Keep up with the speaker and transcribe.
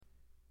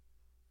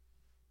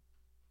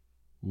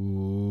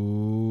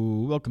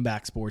welcome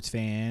back, sports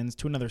fans,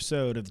 to another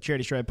SODE of the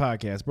Charity Stripe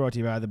Podcast, brought to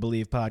you by the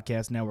Believe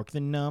Podcast Network, the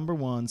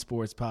 #1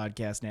 sports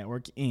podcast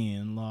network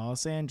in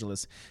Los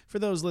Angeles. For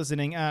those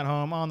listening at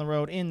home, on the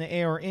road, in the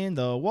air, or in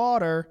the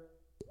water,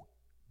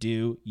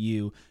 do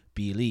you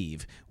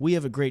believe? We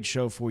have a great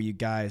show for you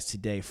guys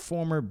today.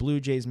 Former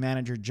Blue Jays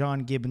manager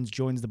John Gibbons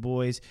joins the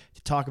boys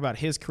to talk about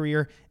his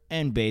career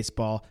and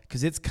baseball,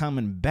 because it's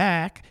coming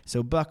back.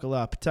 So buckle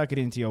up, tuck it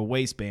into your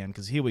waistband,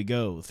 because here we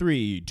go.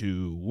 3,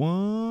 2,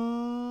 1.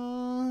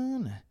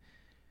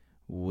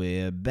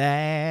 We're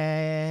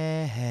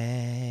back.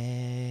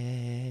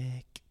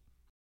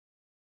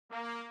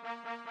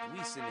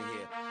 We sitting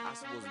here, I'm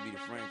supposed to be the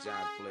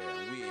franchise player,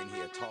 and we're in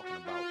here talking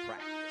about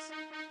practice. 5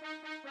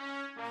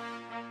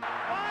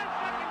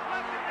 seconds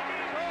left in the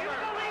game. Do you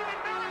believe in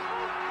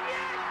miracles?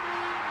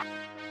 Yes!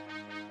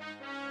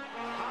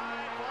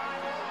 High fly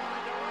ball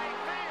into right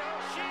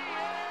field. She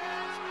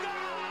is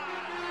gone!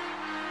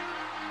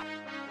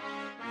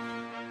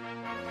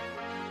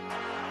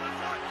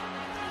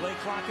 Play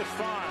clock at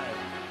 5.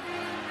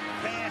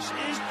 Pass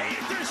is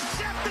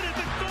intercepted at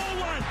the goal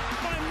line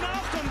by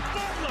Malcolm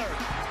Butler.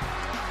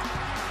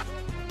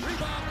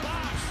 Rebound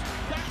box.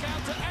 Back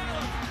out to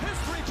Allen. His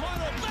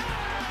three-pointer.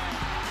 Bang!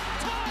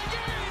 Tie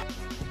game!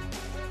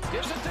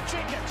 Gives it to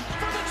Jenkins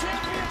for the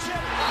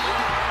championship.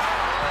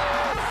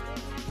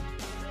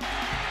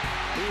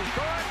 He's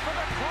going for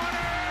the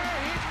corner.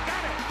 He's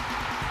got it.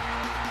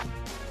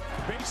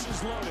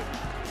 Bases loaded.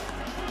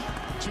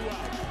 2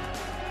 out.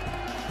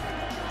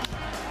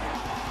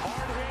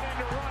 Hard hit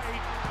into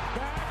right.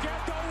 Back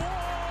at the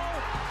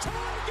wall.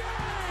 Tie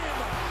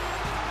game!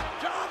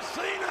 John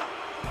Cena!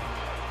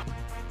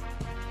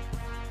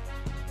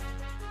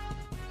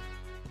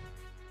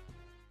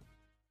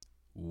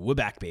 We're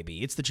back,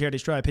 baby. It's the Charity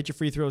Stripe. Hit your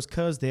free throws,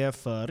 cuz they're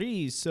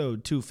free.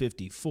 SODE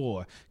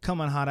 254.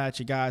 Coming hot at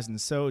you guys in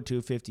SODE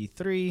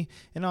 253.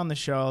 And on the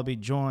show, I'll be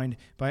joined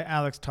by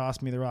Alex Toss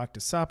Me the Rock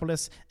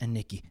Desopoulos and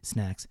Nikki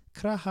Snacks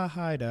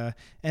Krahahida.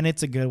 And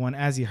it's a good one.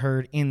 As you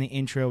heard in the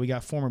intro, we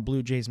got former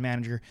Blue Jays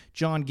manager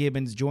John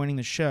Gibbons joining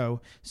the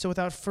show. So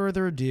without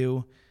further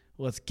ado,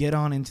 let's get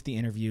on into the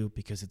interview,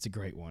 because it's a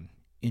great one.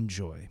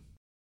 Enjoy.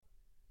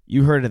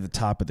 You heard it at the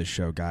top of the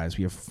show, guys.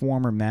 We have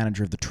former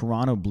manager of the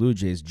Toronto Blue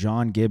Jays,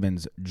 John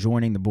Gibbons,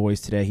 joining the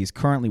boys today. He's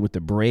currently with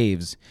the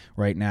Braves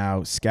right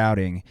now,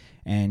 scouting.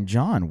 And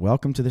John,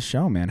 welcome to the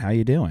show, man. How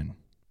you doing?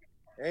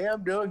 Hey,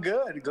 I'm doing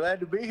good. Glad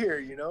to be here.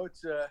 You know,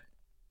 it's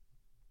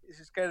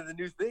is kind of the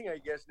new thing, I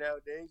guess,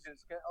 nowadays. And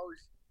it's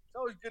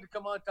always good to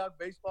come on, talk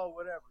baseball,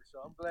 whatever.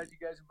 So I'm glad you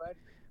guys invited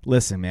me.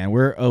 Listen, man,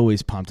 we're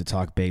always pumped to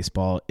talk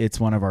baseball.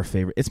 It's one of our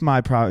favorite. It's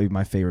probably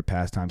my favorite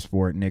pastime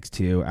sport. Nick's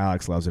too.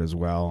 Alex loves it as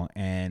well.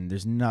 And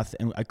there's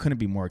nothing. I couldn't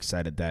be more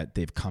excited that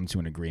they've come to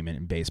an agreement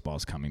and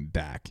baseball's coming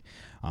back.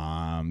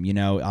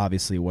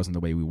 Obviously it wasn't the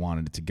way we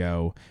wanted it to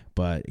go,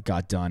 but it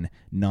got done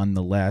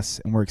nonetheless.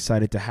 And we're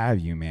excited to have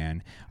you,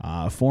 man.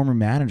 A former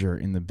manager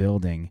in the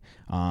building.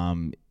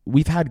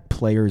 We've had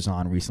players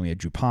on recently at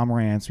Drew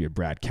Pomerantz. We had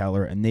Brad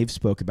Keller, and they've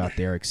spoke about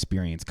their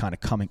experience kind of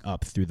coming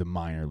up through the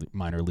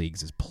minor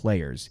leagues as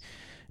players.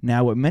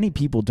 Now, what many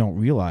people don't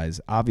realize,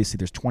 obviously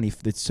there's 20.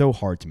 It's so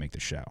hard to make the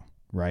show,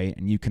 right?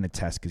 And you can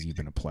attest because you've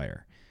been a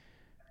player.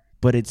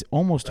 But it's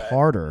almost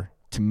harder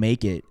to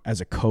make it as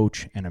a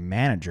coach and a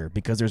manager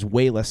because there's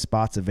way less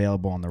spots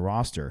available on the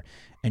roster.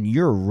 And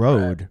your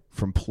road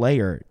from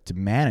player to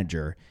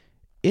manager,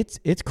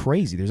 it's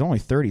crazy. There's only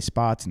 30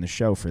 spots in the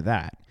show for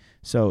that.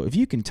 So if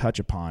you can touch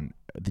upon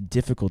the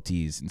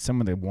difficulties and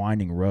some of the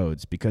winding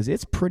roads, because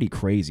it's pretty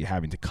crazy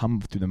having to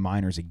come through the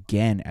minors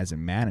again as a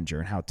manager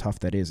and how tough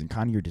that is, and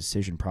kind of your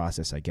decision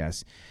process, I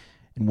guess,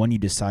 and when you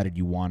decided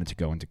you wanted to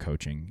go into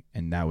coaching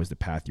and that was the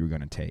path you were going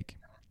to take.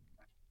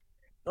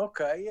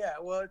 Okay, yeah.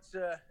 Well, it's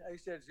like I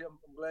said,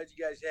 I'm glad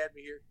you guys had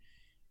me here.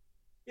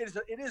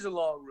 It is a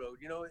long road,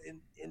 you know,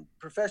 in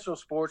professional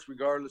sports,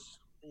 regardless,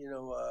 you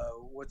know,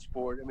 what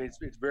sport. I mean, it's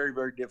very,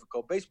 very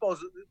difficult.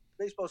 Baseball's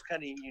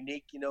kind of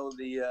unique, you know.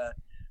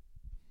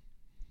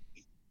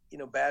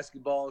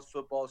 Basketball,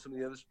 football, some of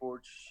the other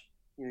sports.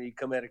 You know, you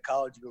come out of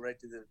college, you go right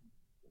to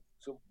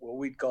what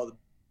we'd call the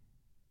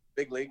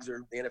big leagues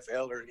or the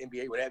NFL or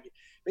NBA, what have you.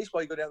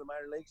 Baseball, you go down the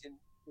minor leagues, and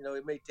you know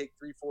it may take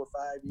 3, 4,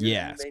 5 years.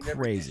 Yeah, it's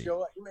crazy.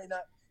 Show up. You may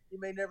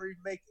never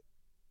even make it.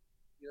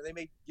 You know, they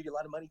may give you a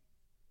lot of money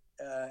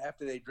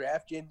after they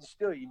draft you, and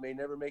still you may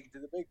never make it to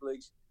the big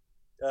leagues.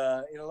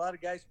 And a lot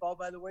of guys fall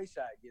by the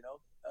wayside, you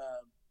know.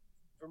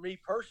 For me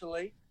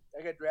personally,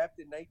 I got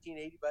drafted in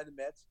 1980 by the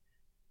Mets.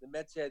 The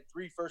Mets had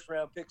 3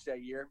 first-round picks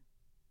that year.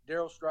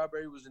 Darryl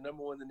Strawberry was the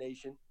number 1 in the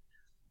nation.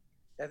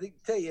 I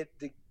think to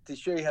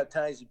show you how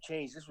times have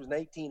changed, this was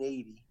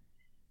 1980.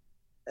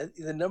 I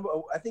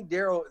think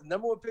Darryl, the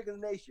number 1 pick in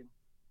the nation,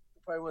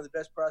 probably one of the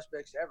best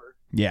prospects ever.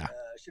 Yeah.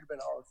 Should have been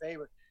a Hall of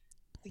Famer.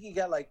 I think he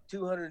got like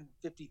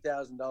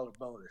 $250,000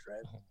 bonus,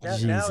 right?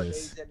 Jesus.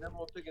 Nowadays, that number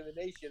 1 pick in the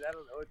nation, I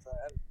don't know,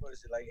 what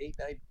is it, like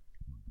 8-9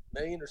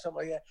 million or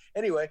something like that?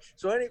 Anyway,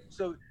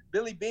 so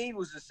Billy Beane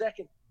was the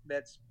second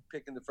Mets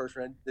pick in the first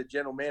round, the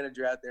general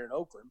manager out there in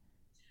Oakland.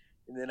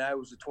 and then I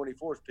was the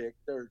 24th pick,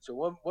 third. So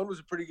one was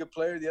a pretty good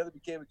player, the other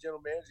became a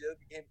general manager, the other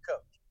became a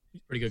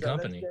coach. Pretty good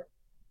company.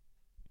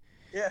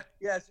 Yeah,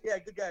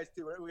 good guys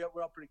too.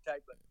 We're all pretty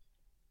tight, but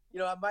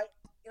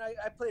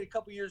I played a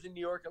couple years in New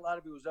York. A lot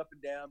of it was up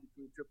and down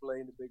between AAA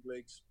and the big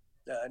leagues.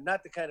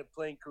 Not the kind of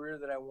playing career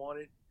that I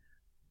wanted.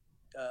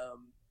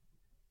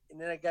 And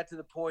then I got to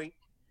the point,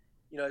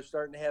 I was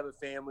starting to have a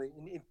family,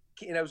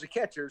 and I was a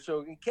catcher.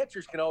 So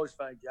catchers can always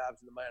find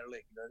jobs in the minor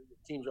league. The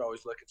teams are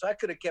always looking. So I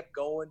could have kept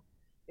going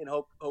and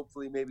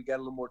hopefully maybe got a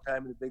little more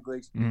time in the big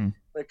leagues. Mm.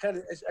 But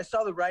I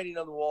saw the writing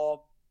on the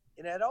wall,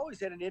 and I'd always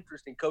had an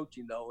interest in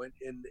coaching, though,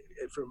 and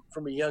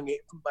from a young age,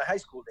 from my high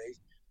school days,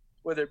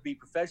 whether it be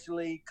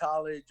professionally,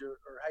 college, or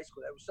high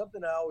school. That was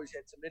something I always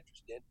had some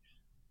interest in.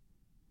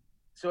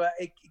 So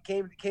it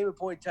came a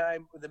point in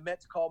time when the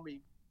Mets called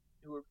me,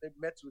 the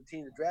Mets were the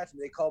team that drafted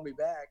me. They called me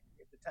back.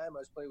 At the time, I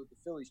was playing with the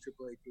Phillies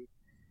AAA team,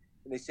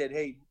 and they said,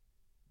 "Hey,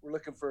 we're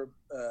looking for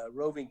a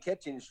roving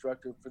catching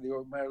instructor for the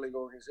minor league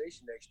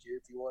organization next year.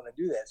 If you want to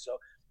do that." So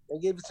I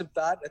gave it some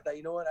thought. I thought,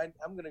 you know what,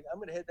 I'm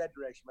gonna head that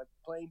direction. My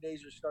playing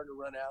days are starting to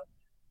run out.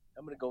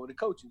 I'm gonna go into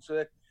coaching.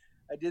 So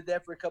I did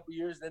that for a couple of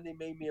years. Then they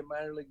made me a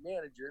minor league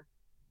manager,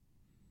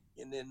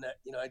 and then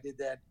I did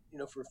that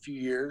for a few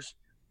years,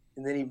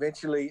 and then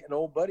eventually an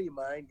old buddy of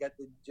mine got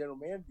the general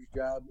manager's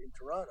job in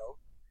Toronto,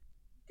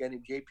 a guy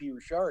named J.P.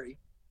 Richardi,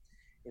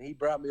 and he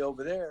brought me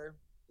over there,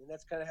 and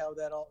that's kind of how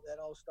that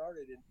all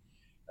started. And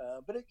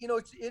but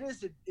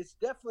it's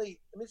definitely,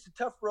 it's a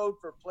tough road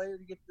for a player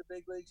to get to the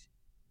big leagues.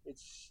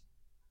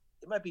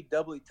 It might be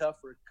doubly tough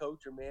for a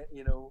coach or man.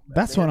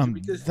 That's what I'm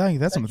thinking.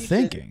 That's what I'm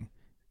thinking.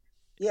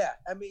 Yeah,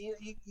 I mean,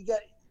 you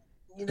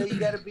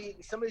got to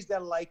be, somebody's got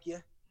to like you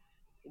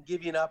and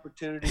give you an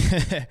opportunity.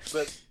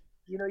 But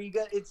you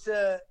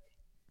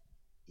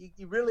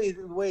really,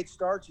 the way it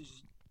starts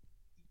is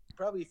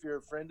probably if you're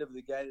a friend of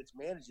the guy that's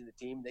managing the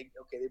team, they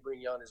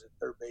bring you on as a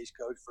third base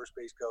coach, first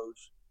base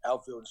coach,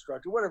 outfield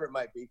instructor, whatever it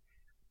might be,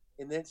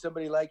 and then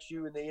somebody likes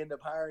you and they end up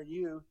hiring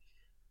you.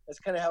 That's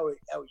kind of how it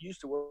used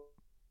to work.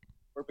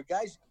 But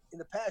guys in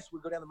the past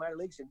would go down the minor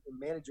leagues and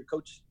manage or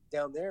coach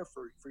down there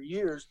for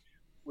years,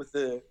 with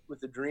the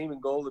dream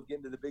and goal of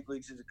getting to the big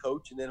leagues as a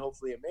coach and then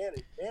hopefully a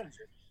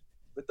manager.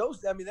 But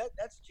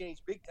that's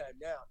changed big time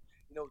now.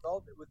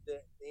 With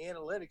the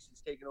analytics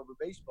that's taken over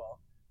baseball,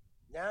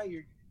 now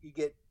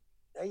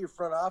your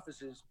front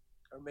offices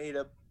are made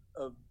up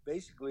of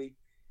basically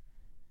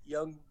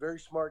young, very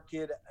smart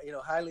kid,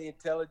 highly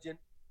intelligent,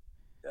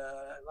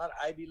 a lot of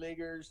Ivy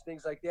Leaguers,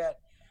 things like that.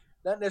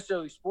 Not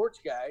necessarily sports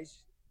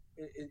guys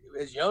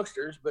as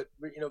youngsters, but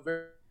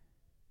very,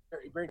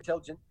 very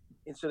intelligent.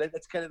 And so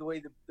that's kind of the way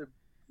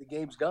the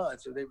game's gone.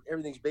 So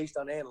everything's based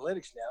on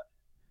analytics now.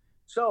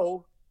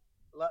 So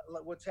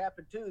what's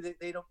happened too,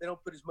 they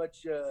don't put as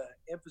much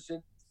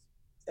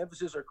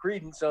emphasis or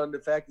credence on the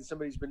fact that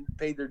somebody's been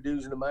paid their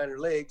dues in the minor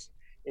leagues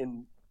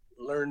and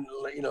learn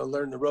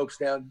the ropes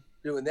down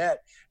doing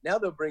that. Now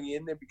they'll bring you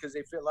in there because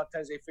a lot of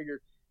times they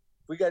figure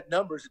if we got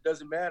numbers, it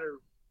doesn't matter.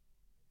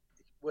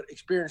 What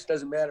experience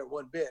doesn't matter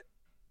one bit.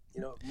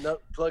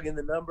 Plug in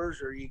the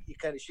numbers, or you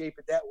kind of shape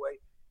it that way.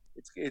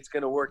 It's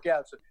going to work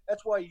out. So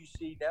that's why you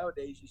see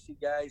nowadays,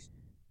 guys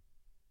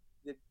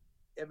that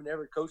haven't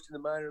ever coached in the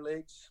minor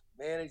leagues,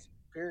 managed,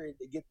 period,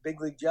 they get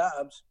big league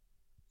jobs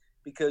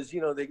because,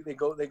 they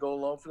go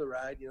along for the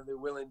ride. They're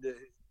willing to,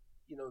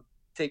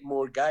 take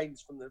more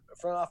guidance from the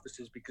front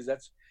offices because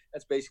that's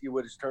basically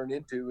what it's turned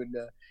into. And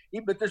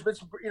but there's been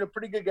some,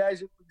 pretty good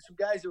guys, some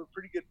guys that were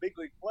pretty good big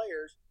league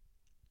players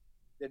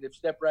that have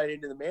stepped right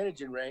into the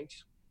managing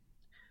ranks.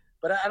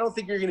 But I don't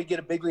think you're going to get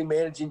a big league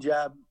managing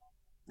job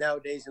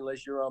nowadays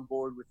unless you're on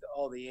board with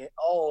all the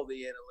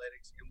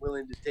analytics and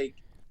willing to take.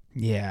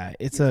 Yeah,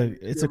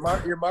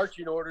 your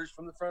marching orders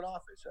from the front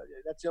office.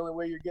 That's the only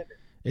way you're getting it.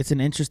 It's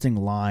an interesting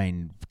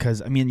line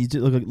because you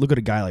look at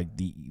a guy like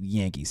the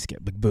Yankees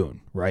skip, like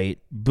Boone, right?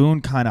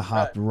 Boone kind of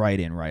hopped right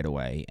in right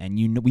away,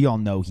 and we all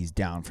know he's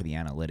down for the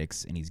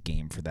analytics and he's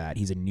game for that.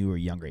 He's a newer,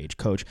 younger age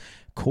coach.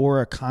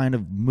 Cora kind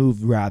of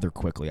moved rather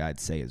quickly, I'd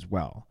say as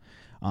well.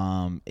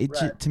 To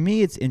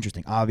me, it's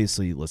interesting.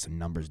 Obviously, listen,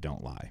 numbers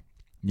don't lie.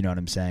 You know what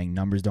I'm saying?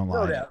 Numbers don't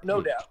lie.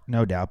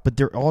 No doubt. But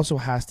there also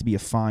has to be a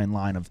fine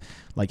line of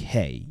like,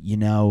 hey,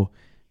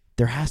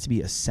 there has to be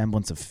a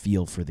semblance of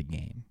feel for the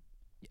game,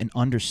 an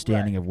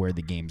understanding of where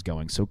the game's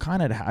going. So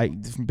kind of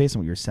based on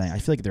what you're saying, I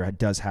feel like there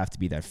does have to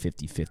be that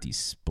 50-50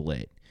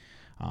 split.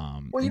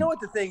 Well, you know what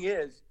the thing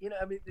is?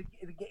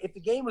 If the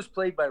game was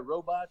played by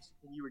robots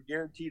and you were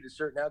guaranteed a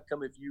certain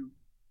outcome if you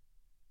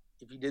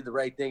did the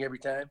right thing every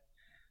time,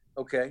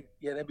 okay,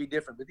 yeah, that'd be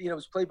different. But it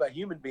was played by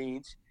human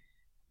beings.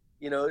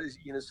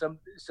 Some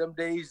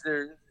days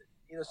they're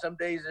some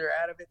days they're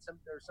out of it.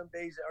 Some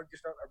days are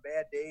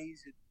bad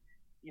days.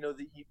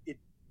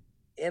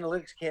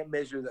 Analytics can't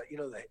measure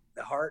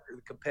the heart or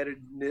the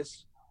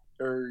competitiveness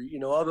or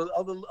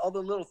all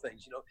the little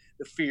things.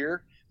 The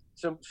fear.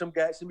 Some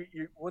guys.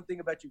 One thing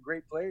about you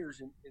great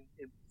players in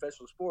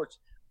professional sports,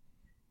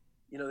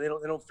 they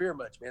don't fear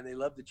much, man. They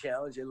love the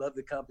challenge. They love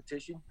the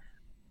competition,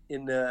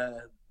 and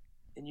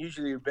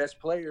usually your best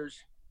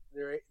players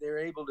they're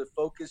able to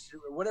focus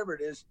or whatever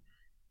it is,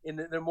 and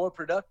they're more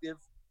productive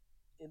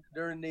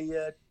during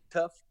the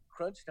tough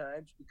crunch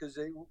times because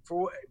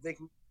they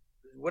can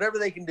whatever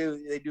they can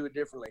do, they do it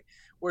differently.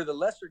 Where the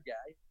lesser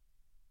guy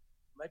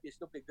might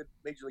still be a good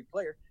major league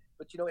player,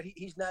 but you know what?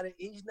 He's not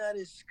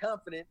as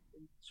confident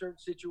in certain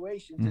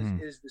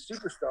situations as the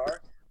superstar.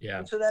 Yeah.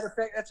 And so that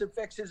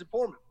affects his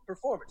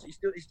performance. He's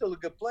still a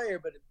good player,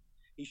 but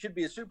he should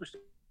be a superstar,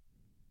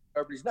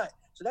 but he's not.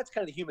 So that's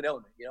kind of the human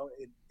element, you know,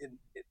 in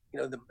you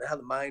know, how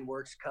the mind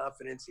works,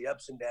 confidence, the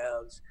ups and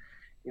downs.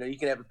 You know, you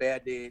can have a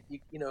bad day. You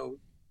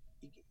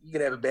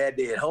can have a bad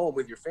day at home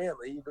with your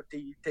family. You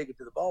take it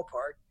to the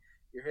ballpark.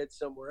 Your head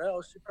somewhere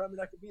else, you're probably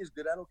not going to be as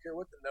good. I don't care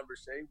what the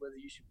numbers say, whether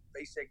you should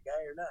face that guy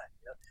or not.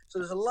 You know? So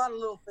there's a lot of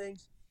little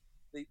things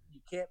that you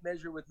can't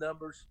measure with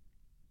numbers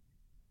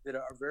that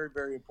are very,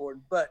 very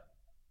important. But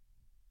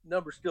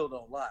numbers still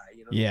don't lie.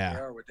 You know, yeah. They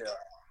are what they are.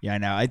 Yeah, I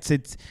know.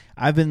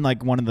 I've been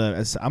like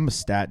I'm a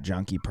stat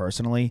junkie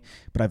personally,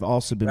 but I've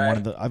also been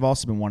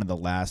one of the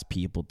last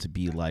people to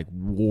be like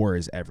war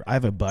is ever. I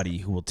have a buddy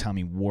who will tell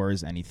me war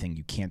is anything.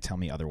 You can't tell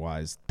me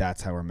otherwise.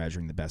 That's how we're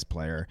measuring the best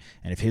player.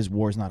 And if his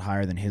war is not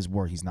higher than his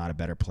war, he's not a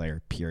better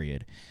player,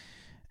 period.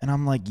 And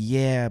I'm like,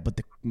 yeah, but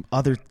the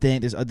other thing,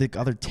 there's other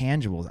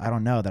tangibles. I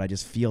don't know that I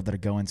just feel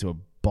that go into a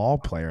ball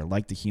player,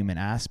 like the human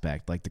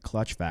aspect, like the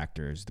clutch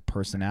factors, the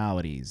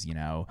personalities, you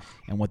know,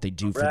 and what they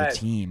do for the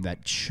team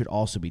that should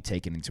also be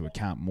taken into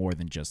account more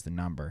than just the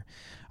number.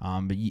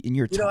 But in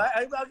your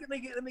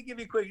let me give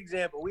you a quick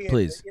example.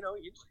 Please. You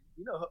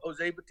know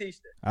Jose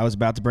Bautista. I was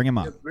about to bring him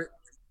up.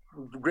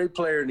 Great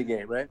player in the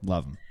game, right?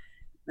 Love him.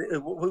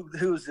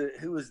 Who was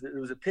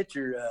a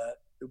pitcher,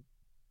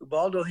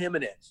 Ubaldo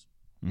Jimenez.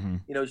 Mm-hmm.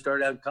 You know, he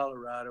started out in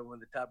Colorado, one of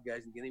the top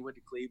guys, and then he went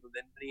to Cleveland,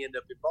 then he ended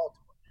up in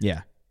Baltimore.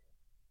 Yeah.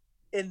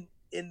 In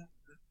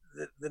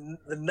the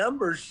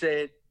numbers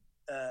said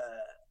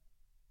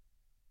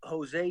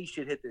Jose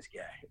should hit this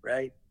guy,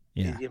 right?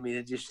 Yeah. I mean,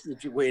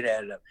 it's you wait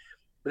at it up.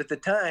 But at the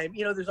time,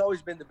 you know, there's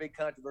always been the big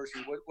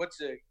controversy.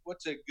 What's a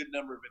good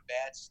number of at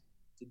bats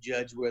to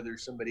judge whether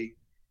somebody,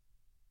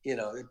 you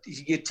know, if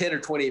you get 10 or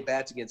 20 at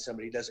bats against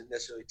somebody, doesn't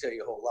necessarily tell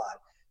you a whole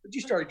lot. But you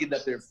start getting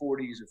up there in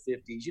 40s or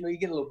 50s, you know, you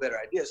get a little better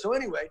idea. So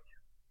anyway,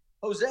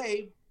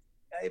 Jose,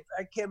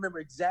 I can't remember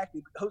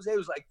exactly, but Jose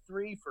was like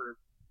 3 for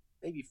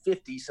maybe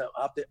 50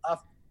 something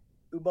off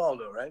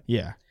Ubaldo, right?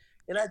 Yeah.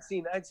 And I'd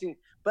seen,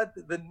 but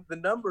the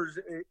numbers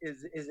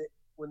is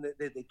when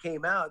they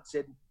came out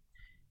said,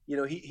 you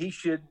know, he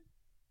should,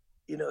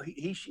 you know,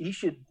 he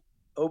should,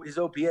 his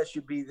OPS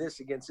should be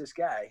this against this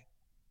guy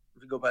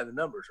if you go by the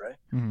numbers, right?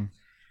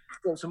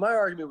 Mm-hmm. So my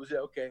argument was,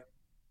 okay,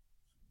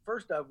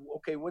 first off,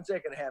 okay, when's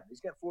that going to happen?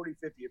 He's got 40,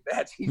 50 at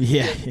bats.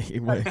 Yeah,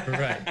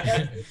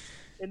 right.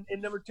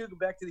 And number two, go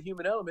back to the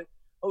human element.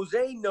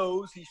 Jose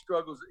knows he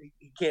struggles.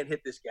 He can't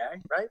hit this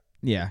guy, right?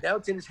 Yeah. Now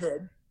it's in his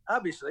head,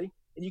 obviously,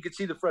 and you can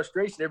see the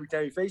frustration every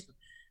time he faced him.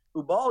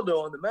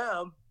 Ubaldo on the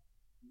mound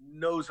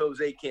knows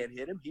Jose can't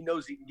hit him. He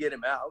knows he can get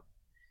him out.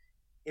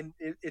 And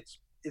it's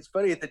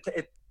funny at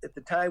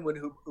the time when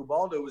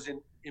Ubaldo was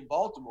in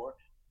Baltimore,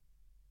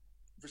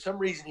 for some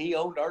reason he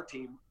owned our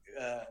team,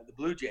 the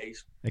Blue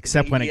Jays.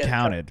 Except when it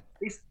counted.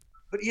 That's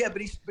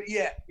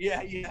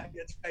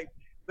right.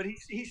 But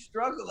he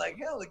struggled like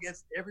hell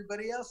against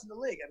everybody else in the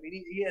league. I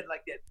mean, he had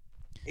like that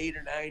 8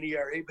 or 9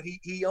 ERA, but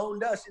he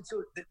owned us. And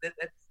so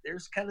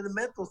there's kind of the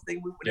mental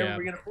thing. Whenever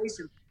we're going to face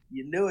him,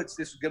 you knew this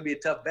was going to be a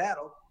tough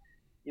battle.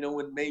 You know,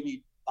 when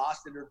maybe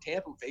Boston or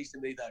Tampa faced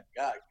him, they thought,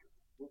 God,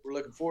 we're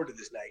looking forward to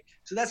this night.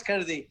 So that's kind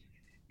of the,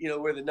 you know,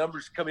 where the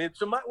numbers come in.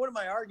 So one of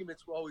my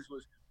arguments always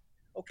was,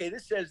 okay,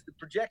 this says the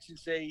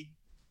projections say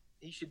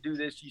he should do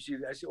this.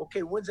 I said,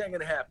 okay, when's that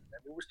going to happen?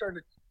 I mean, we're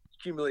starting to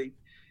accumulate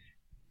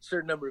a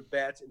certain number of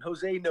bats, and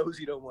Jose knows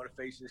he don't want to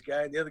face this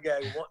guy, and the other guy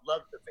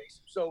loves to face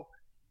him. So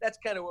that's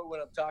kind of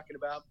what I'm talking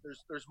about.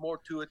 There's more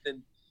to it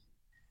than,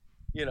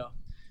 you know.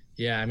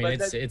 Yeah, I mean,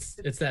 it's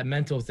that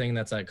mental thing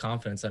that's like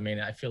confidence. I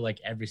mean, I feel like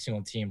every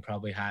single team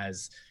probably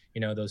has,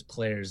 you know, those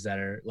players that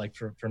are like,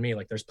 for me,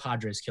 like there's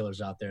Padres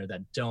killers out there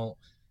that don't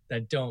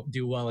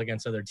do well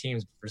against other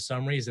teams, but for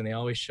some reason they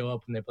always show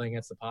up when they play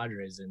against the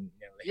Padres, and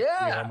you know, they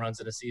hit 3 home runs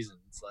in a season.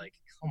 It's like,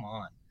 come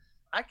on.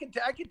 I can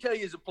tell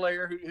you as a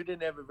player who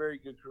didn't have a very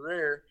good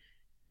career,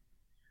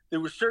 there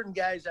were certain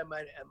guys I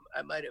might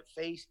have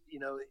faced. You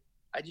know,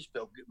 I just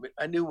felt good.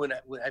 I knew when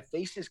I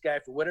faced this guy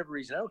for whatever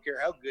reason, I don't care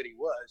how good he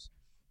was,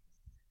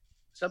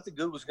 something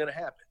good was going to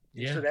happen.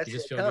 Yeah, so that's you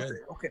just feel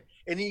confident. good. Okay,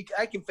 and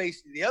I can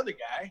face the other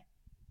guy.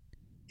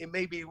 It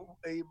may be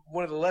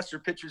one of the lesser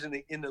pitchers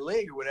in the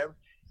league or whatever,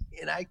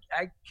 and I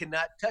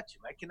cannot touch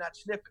him. I cannot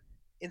sniff him.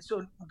 And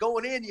so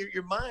going in,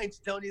 your mind's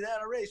telling you that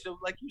already. So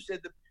like you said,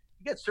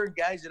 you got certain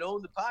guys that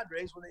own the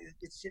Padres when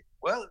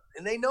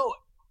and they know it.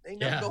 They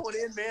know going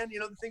in, man. You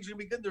know the things are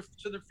gonna be good.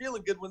 They're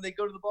feeling good when they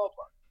go to the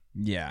ballpark.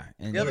 Yeah,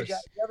 and the other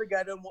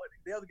guy doesn't want.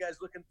 The other guy's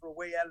looking for a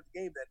way out of the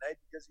game that night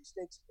because he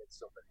stinks against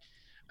somebody.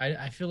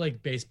 I feel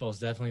like baseball is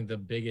definitely the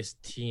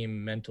biggest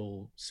team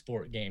mental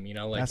sport game, you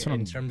know, like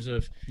in terms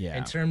of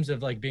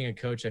like being a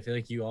coach, I feel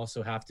like you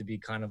also have to be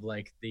kind of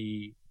like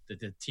the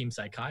the team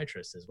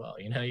psychiatrist as well.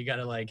 You got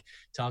to like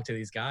talk to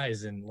these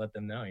guys and let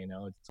them know, you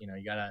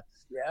got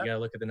to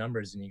look at the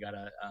numbers and you got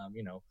to,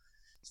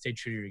 stay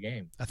true to your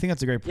game. I think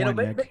that's a great point,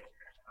 Nick.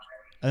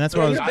 And that's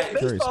what I was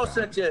baseball's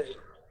such a,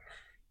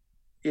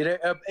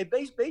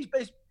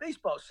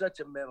 baseball's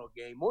such a mental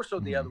game, more so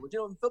than the other ones.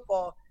 In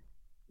football,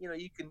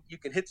 you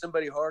can hit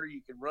somebody harder,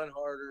 you can run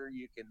harder,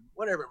 you can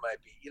whatever it might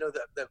be.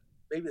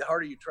 Maybe the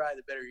harder you try,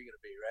 the better you're going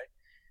to be, right?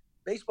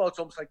 Baseball, it's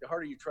almost like the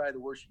harder you try, the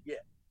worse you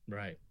get.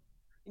 Right.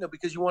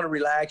 Because you want to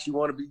relax, you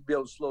want to be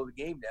able to slow the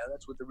game down.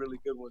 That's what the really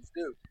good ones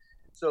do.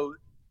 So,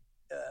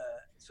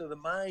 so the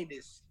mind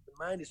is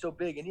so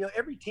big, and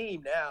every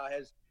team now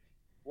has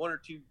one or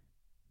two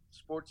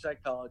sports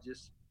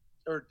psychologists,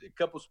 or a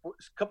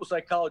couple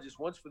psychologists.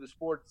 One's for the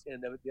sports,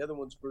 and the other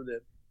one's for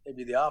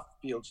maybe the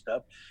off-field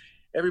stuff.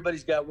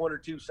 Everybody's got one or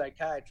two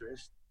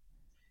psychiatrists.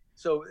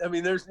 So I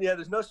mean, there's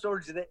no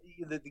shortage of that.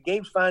 The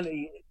games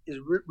finally is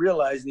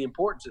realize the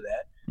importance of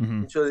that,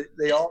 and so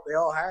they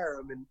all hire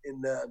them.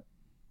 And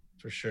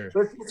for sure,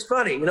 but it's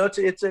funny,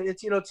 it's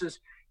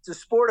a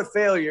sport of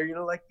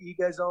failure. Like you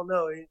guys all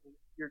know,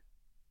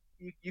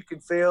 you can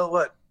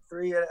fail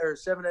 3 or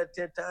 7 out of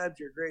 10 times.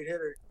 You're a great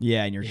hitter.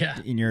 Yeah, and you're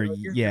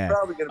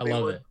probably gonna and be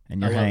you're one.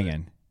 And you're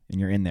hanging, and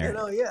you're in there.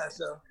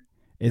 So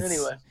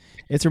anyway,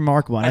 it's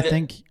remarkable. And I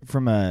think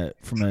from a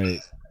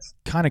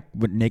kind of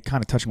what Nick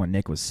kind of touching what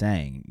Nick was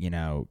saying,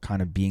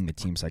 kind of being the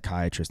team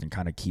psychiatrist and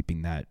kind of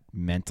keeping that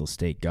mental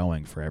state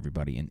going for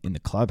everybody in the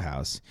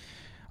clubhouse.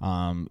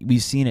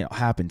 We've seen it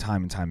happen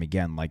time and time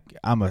again. Like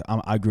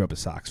I grew up a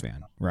Sox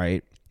fan,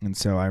 right? And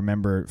so I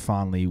remember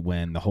fondly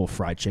when the whole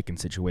fried chicken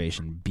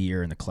situation,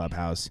 beer in the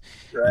clubhouse,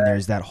 right. And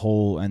there's that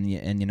whole and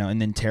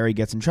then Terry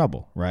gets in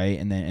trouble, right?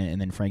 And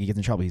then Frankie gets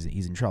in trouble.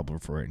 He's in trouble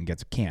for it and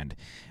gets canned.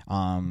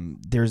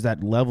 There's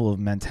that level of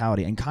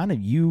mentality, and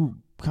you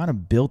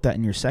built that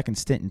in your second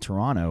stint in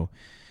Toronto.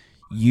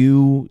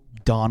 You,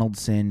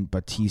 Donaldson,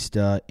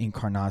 Batista,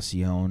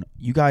 Encarnacion,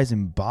 you guys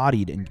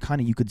embodied and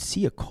you could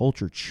see a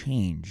culture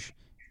change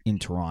in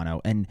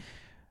Toronto. And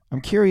I'm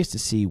curious to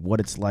see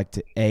what it's like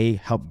to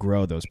help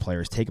grow those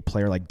players. Take a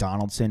player like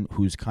Donaldson,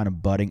 who's kind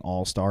of budding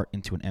all-star,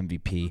 into an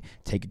MVP.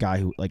 Take a guy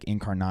who like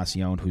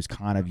Encarnacion, who's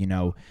kind of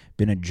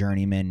been a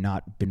journeyman,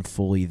 not been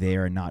fully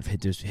there, and not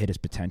hit his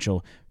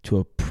potential, to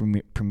a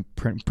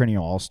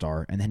perennial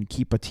all-star, and then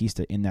keep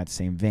Batista in that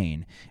same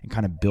vein and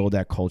kind of build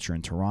that culture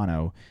in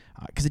Toronto,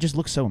 because it just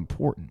looks so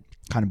important.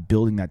 Kind of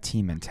building that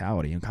team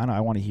mentality, and I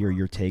want to hear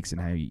your takes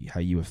and how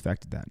you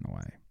affected that in a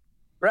way.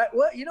 Right.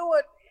 Well, you know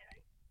what.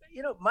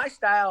 My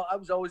style, I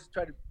was always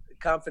trying to be a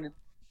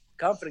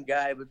confident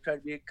guy, but trying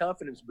to be a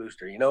confidence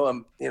booster. I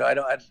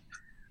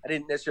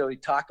didn't necessarily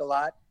talk a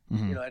lot.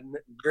 Mm-hmm. I had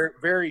very,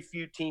 very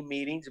few team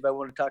meetings. If I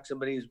want to talk to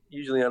somebody, it's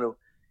usually on an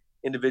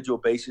individual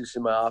basis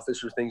in my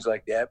office or things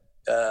like that.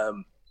 I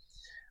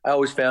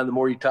always found the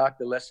more you talk,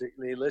 the less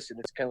they listen.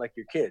 It's kind of like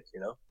your kids,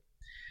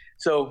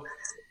 So,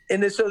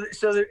 and then,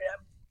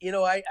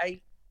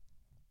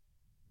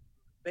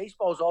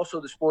 baseball is also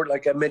the sport,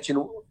 like I mentioned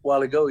a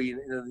while ago.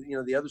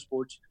 The other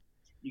sports,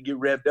 you get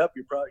revved up,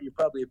 you're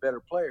probably a better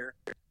player.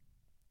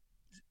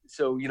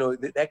 So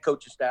that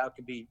coaching style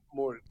can be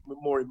more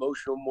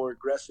emotional, more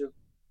aggressive.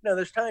 No,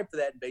 there's time for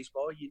that in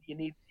baseball. You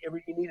need to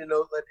let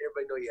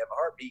everybody know you have a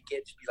heartbeat. You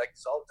can't just be like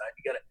this all the time.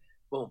 You got to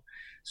boom.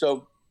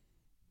 So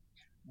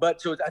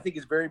I think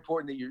it's very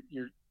important that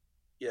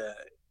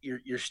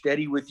you're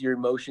steady with your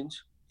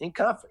emotions and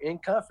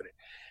confident.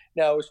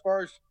 Now, as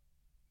far as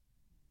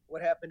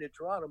what happened in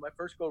Toronto, my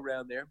first go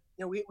around there,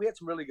 we had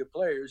some really good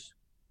players,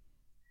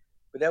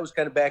 but that was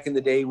kind of back in the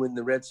day when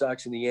the Red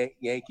Sox and the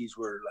Yankees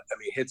were,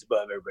 hits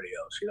above everybody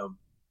else. Come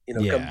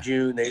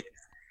June,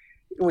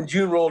 when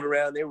June rolled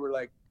around, they were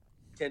like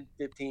 10,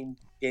 15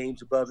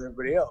 games above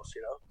everybody else.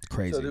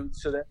 Crazy.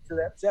 So that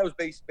was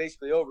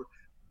basically over.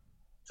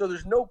 So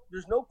there's no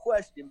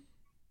question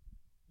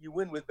you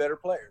win with better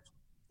players.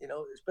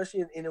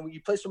 Especially when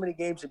you play so many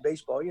games in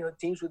baseball,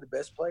 teams with the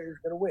best players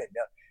are going to win.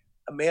 Now,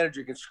 a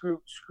manager can screw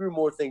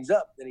more things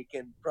up than he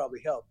can probably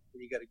help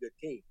when you got a good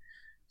team.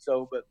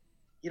 So, but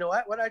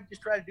what I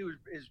just try to do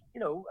is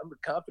I'm a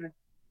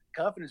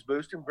confidence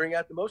booster and bring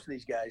out the most of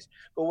these guys.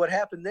 But what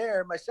happened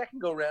there, my second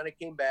go round, I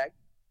came back.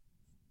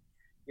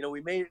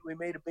 We made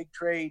a big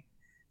trade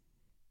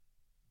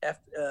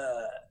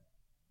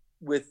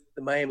with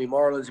the Miami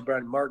Marlins. We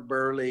brought in Mark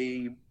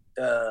Burley,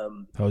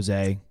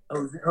 Jose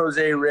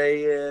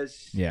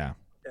Reyes. Yeah.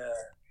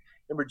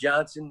 Remember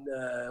Johnson?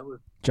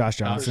 Josh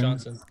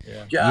Johnson.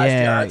 Yeah.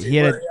 Johnson. He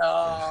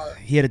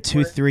had a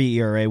 2.3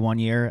 ERA one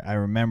year. I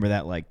remember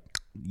that like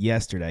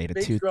yesterday. He had a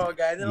big strong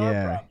guy. No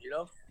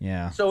problem,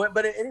 Yeah. So,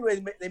 but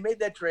anyway, they made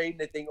that trade, and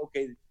they think,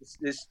 okay,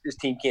 this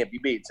team can't be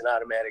beat. It's an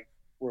automatic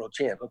world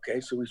champ. Okay,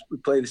 so we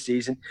play the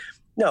season.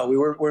 No, we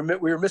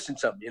were missing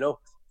something.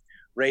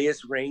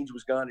 Reyes' range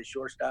was gone at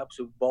shortstop,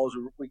 so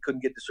we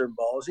couldn't get to certain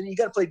balls, and you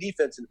got to play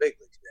defense in the big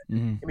leagues, man.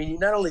 Mm-hmm. I mean,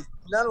 not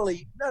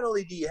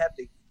only do you have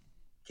to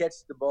catch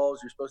the balls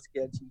you're supposed to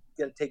catch, you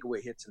got to take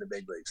away hits in the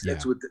big leagues.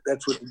 That's what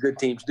the good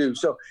teams do.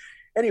 So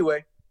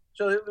anyway,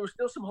 so there were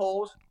still some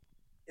holes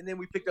and then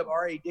we picked up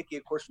R.A. Dickey,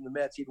 of course, from the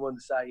Mets. He'd won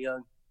the Cy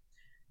Young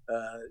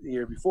the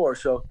year before,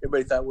 so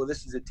everybody thought, well,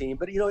 this is a team.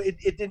 But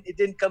it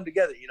didn't come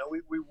together.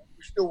 We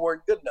still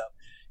weren't good enough.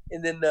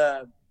 And then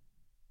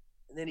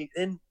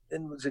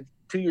was it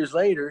 2 years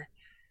later,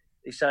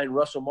 they signed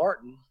Russell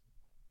Martin,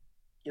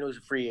 as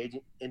a free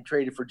agent, and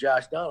traded for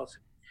Josh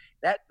Donaldson.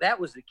 That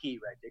was the key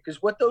right there,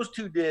 because what those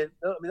two did,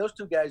 those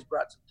two guys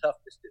brought some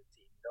toughness to the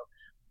team.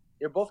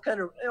 They're both kind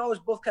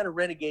of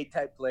renegade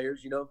type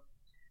players,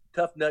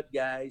 tough nut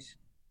guys,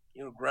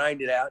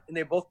 grind it out, and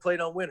they both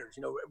played on winners.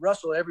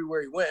 Russell,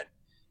 everywhere he went,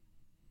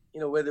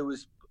 whether it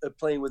was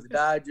playing with the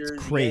Dodgers,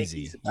 it's crazy,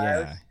 the Yankees, the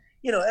Pirates,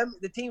 yeah.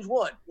 The teams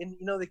won, and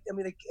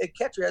a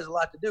catcher has a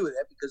lot to do with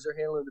that because they're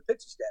handling the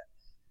pitching staff.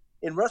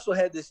 And Russell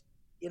had this,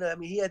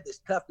 he had this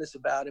toughness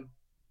about him,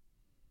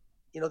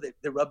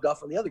 that rubbed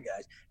off on the other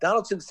guys.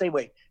 Donaldson the same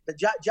way, but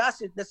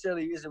Josh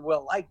necessarily isn't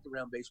well liked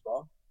around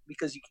baseball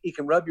because he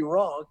can rub you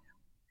wrong.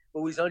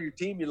 But when he's on your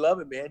team, you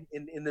love him, man.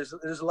 And there's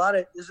a lot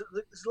of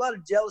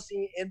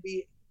jealousy and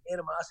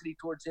animosity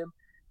towards him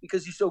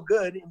because he's so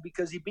good and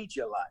because he beats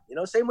you a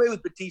lot. Same way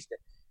with Batista.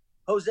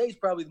 Jose's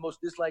probably the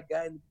most disliked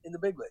guy in the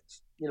big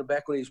leagues.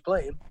 Back when he was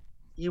playing,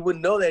 you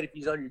wouldn't know that if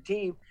he's on your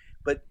team,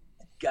 but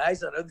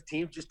guys on other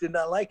teams just did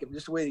not like him,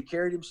 just the way he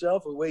carried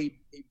himself, or the way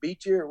he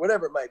beat you, or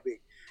whatever it might be.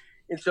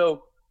 And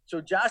so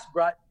Josh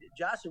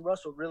and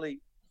Russell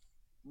really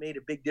made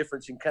a big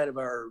difference in kind of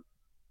our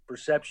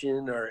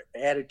perception or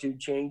attitude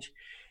change.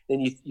 Then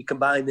you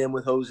combine them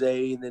with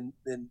Jose and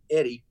then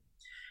Eddie.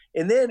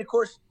 And then, of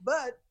course,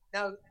 but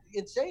now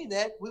in saying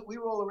that, we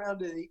roll around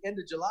to the end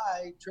of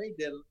July, trade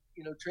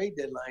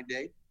deadline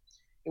day,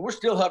 and we're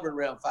still hovering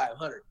around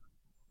 500.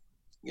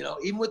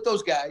 Even with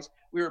those guys,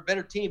 we were a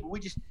better team, but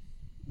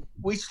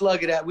we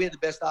slug it out. We had the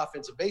best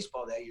offense of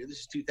baseball that year. This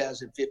is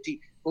 2015.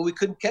 But we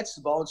couldn't catch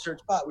the ball in a certain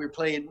spot. We were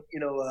playing,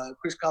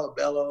 Chris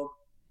Colabello,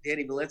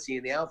 Danny Valencia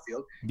in the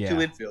outfield, two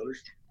infielders.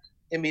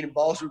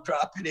 Balls were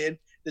dropping in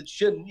that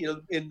shouldn't,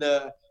 and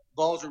the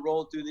balls are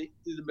rolling through the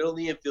middle of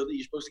the infield that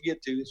you're supposed to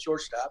get to, the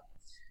shortstop.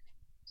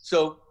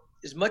 So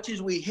as much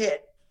as we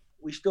hit,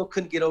 we still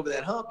couldn't get over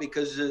that hump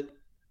because,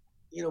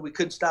 we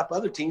couldn't stop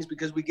other teams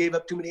because we gave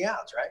up too many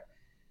outs, right?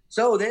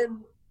 So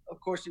then, of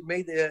course,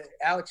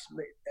 Alex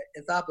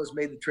Anthopoulos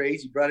made the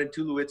trades. He brought in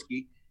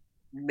Tulowitzki,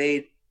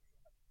 made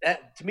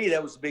that. To me,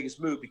 that was the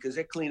biggest move because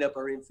that cleaned up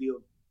our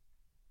infield.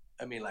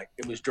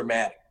 It was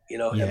dramatic.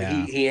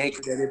 Yeah. He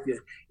anchored that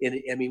infield.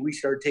 And we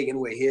started taking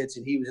away hits,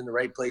 and he was in the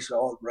right place at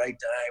all the right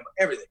time,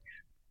 everything.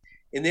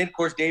 And then, of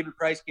course, David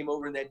Price came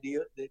over in that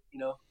deal.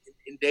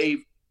 And Dave,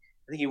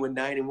 I think he went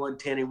 9-1,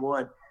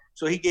 10-1.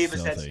 So he gave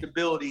us that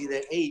stability,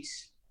 that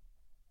ace.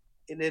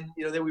 And then,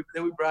 then we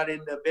brought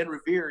in Ben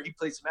Revere. He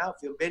played some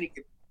outfield. Benny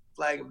could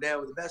flag him down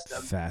with the best of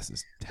them.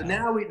 Fastest. So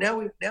now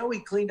we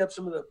cleaned up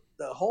some of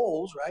the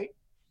holes, right?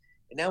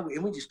 And now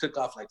we just took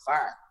off like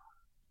fire.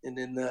 And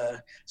then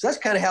so that's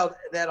kind of how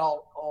that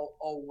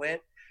all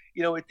went.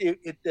 There's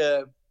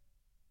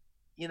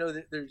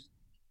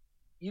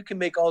you can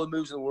make all the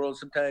moves in the world.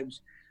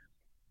 Sometimes,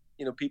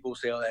 people will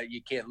say, "Oh,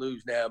 you can't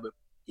lose now," but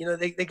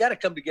they got to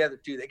come together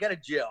too. They got to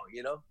gel.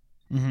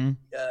 Mm-hmm.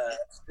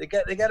 They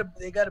got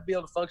to be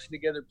able to function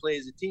together and play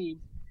as a team.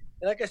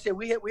 And like I said,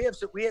 we had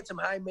some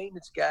high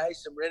maintenance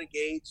guys, some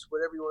renegades,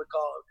 whatever you want to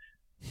call them,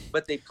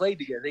 but they played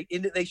together.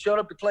 They showed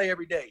up to play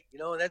every day.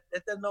 And that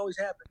doesn't always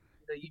happen.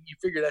 You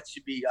figure that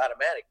should be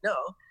automatic. No,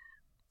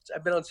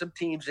 I've been on some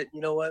teams that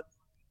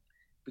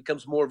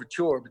becomes more of a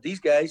chore. But these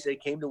guys, they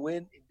came to win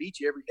and beat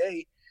you every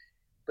day.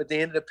 But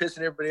they ended up pissing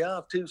everybody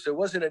off too. So it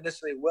wasn't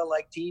necessarily a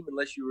well-liked team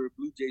unless you were a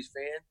Blue Jays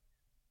fan.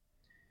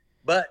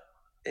 But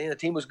the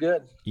team was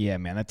good. Yeah,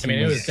 man. That team.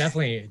 It was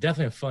definitely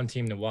a fun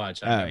team to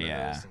watch.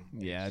 Yeah,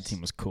 that team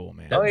was cool,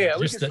 man.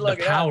 Just the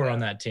power on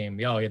that team.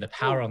 The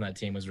power on that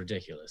team was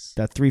ridiculous.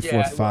 That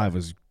 3-4-5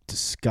 was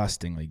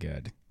disgustingly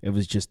good. It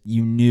was just,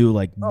 you knew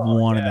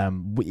one of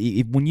them.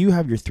 When you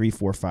have your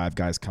 3-4-5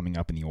 guys coming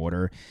up in the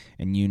order,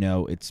 and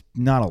it's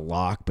not a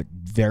lock, but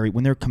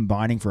when they're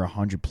combining for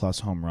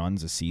 100+ home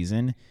runs a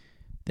season.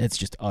 That's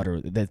just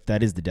utter.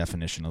 That is the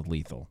definition of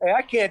lethal. Hey,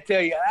 I can't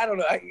tell you. I don't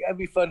know. It'd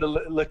be fun to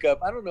look up.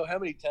 I don't know how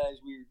many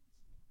times we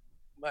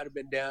might have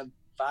been down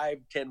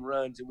 5-10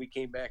 runs and we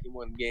came back and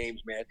won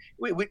games, man.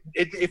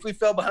 If we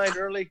fell behind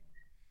early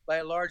by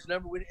a large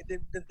number, we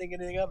didn't think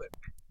anything of it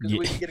because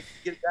we could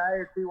get a guy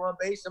or two on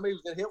base. Somebody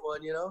was going to hit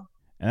one,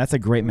 And that's a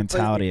great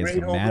mentality as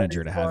the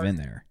manager to have in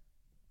there.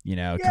 You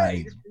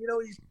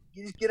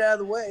just get out of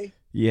the way.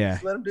 Yeah.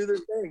 Just let them do their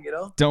thing,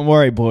 Don't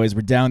worry, boys.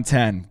 We're down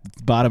 10.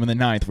 Bottom of the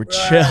ninth. We're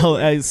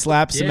chill.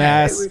 Slap some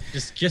ass.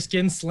 Just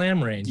getting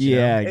slam range.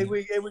 Yeah. Hey,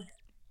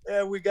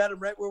 we got them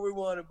right where we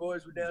wanted,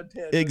 boys. We're down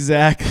 10.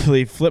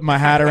 Exactly. Flip my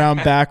hat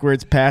around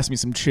backwards. Pass me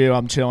some chew.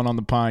 I'm chilling on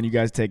the pond. You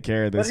guys take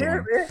care of this. But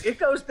here, it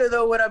goes to,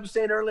 though, what I was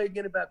saying earlier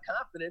again about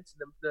confidence.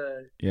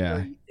 The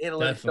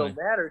analytics don't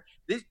matter.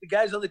 The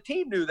guys on the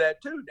team knew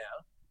that, too,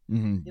 now.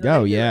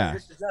 Mm-hmm. Yeah.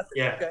 This is nothing.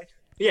 Yeah. Okay.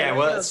 Yeah,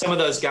 well, some of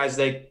those guys,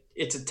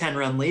 it's a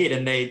 10-run lead,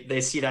 and they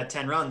see that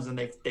 10 runs, and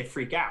they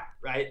freak out,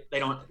 right? They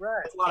don't.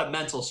 Right. There's a lot of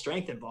mental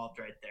strength involved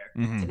right there.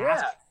 Mm-hmm.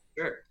 Yeah.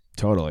 Sure.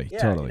 Totally. Yeah,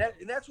 Totally.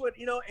 and that's what,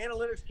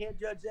 analytics can't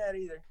judge that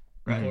either.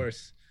 Right. Of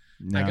course.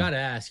 No. I gotta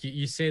ask.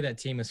 You say that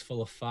team is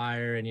full of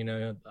fire, and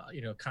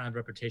kind of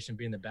reputation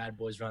being the bad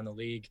boys around the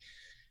league.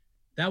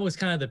 That was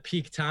kind of the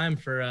peak time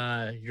for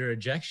your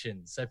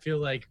ejections. I feel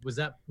like was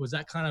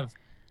that kind of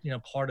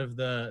part of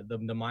the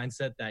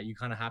mindset that you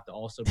kind of have to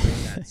also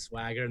bring that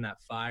swagger and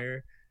that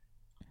fire,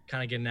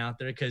 kind of getting out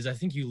there, because I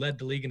think you led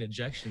the league in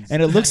ejections.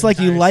 And it looks like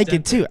you like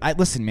it too.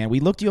 Listen, man. We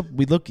looked you up.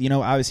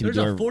 Obviously there's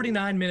a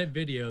 49-minute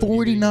video.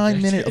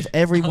 49-minute of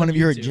every one of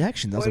your YouTube.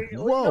 ejections. I was like,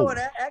 whoa. Well, you know what?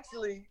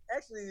 Actually,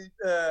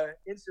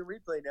 instant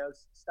replay now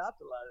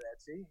stopped a lot of that.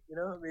 See,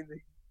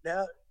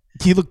 now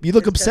you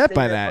look upset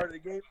by that. Part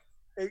of the game.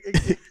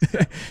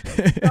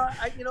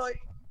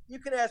 You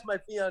can ask my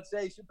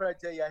fiance. She'll probably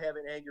tell you I have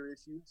an anger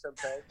issue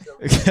sometimes. So,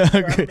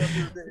 okay.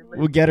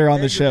 We'll get her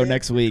on the show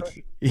next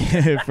week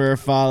for a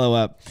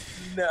follow-up.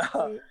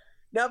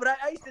 No, but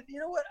I used to,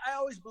 I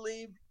always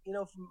believed,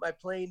 from my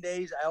playing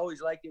days, I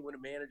always liked it when a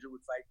manager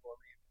would fight for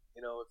me,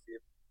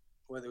 if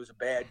whether it was a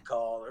bad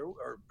call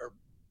or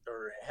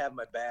have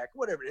my back,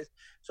 whatever it is.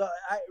 So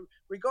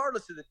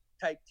regardless of the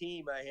type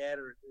team I had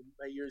or in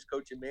my years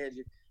coaching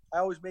managing, I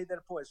always made that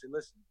a point. I said,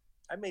 listen,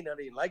 I may not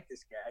even like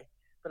this guy,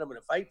 but I'm going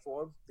to fight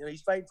for him.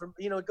 He's fighting for,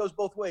 it goes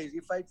both ways.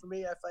 You fight for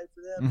me, I fight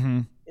for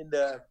them.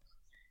 Mm-hmm.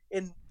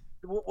 And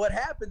what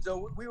happens,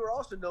 though, we were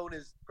also known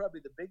as probably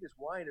the biggest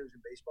whiners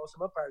in baseball.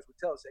 Some umpires would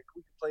tell us that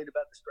we complained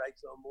about the strike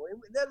zone more.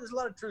 And there's a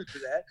lot of truth to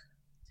that.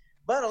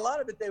 But a lot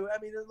of it, a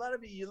lot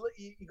of it, you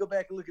go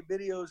back and look at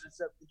videos and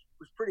stuff, it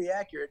was pretty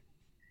accurate.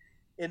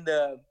 And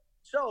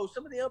so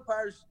some of the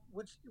umpires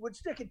would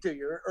stick it to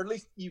you, or at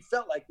least you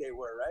felt like they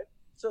were, right?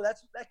 So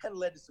that kind of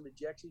led to some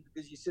ejections,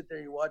 because you sit there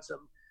and you watch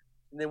something,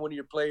 and then one of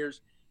your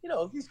players,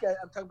 these guys,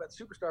 I'm talking about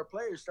superstar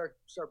players, start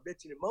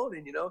bitching and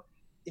moaning,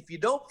 if you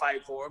don't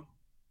fight for them,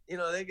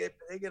 they get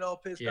all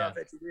pissed off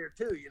at you there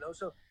too,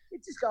 So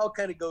it just all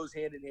kind of goes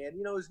hand in hand.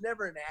 It's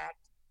never an act.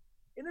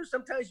 And there's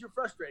sometimes you're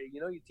frustrated,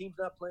 your team's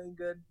not playing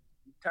good.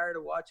 You're tired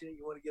of watching it.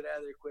 You want to get out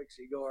of there quick,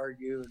 so you go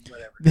argue and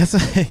whatever. That's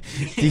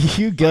do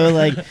you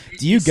go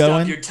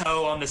stub your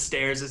toe on the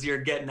stairs as you're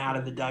getting out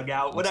of the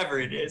dugout, whatever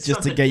it is,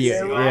 just to get you,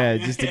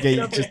 just to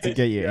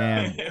get you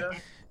amped.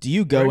 Do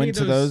you go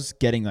into those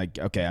getting like,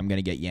 okay, I'm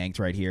gonna get yanked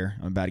right here,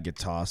 I'm about to get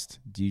tossed?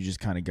 Do you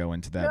just kind of go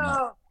into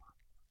that?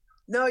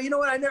 No, you know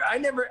what? I'm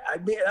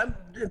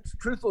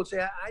truthful to say,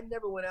 I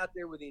never went out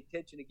there with the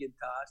intention of getting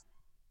tossed.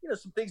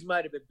 Some things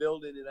might have been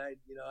building, and I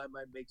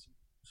might make some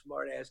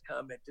smart ass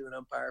comment to an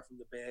umpire from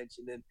the bench,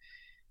 and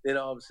then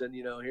all of a sudden,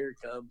 here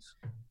it comes.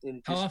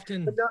 And how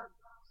often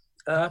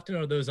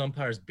are those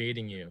umpires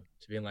baiting you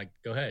to being like,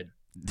 go ahead?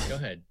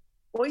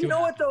 Well, you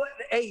know what though?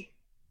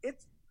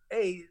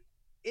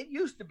 It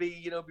used to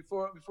be,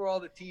 before all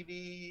the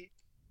TV,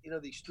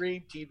 the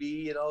extreme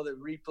TV and all the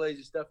replays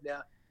and stuff.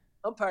 Now,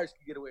 umpires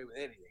can get away with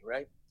anything,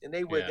 right? And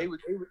they would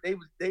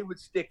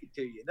stick it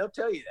to you. And they'll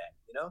tell you that,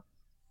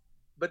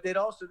 But they'd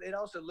also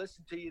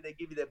listen to you. They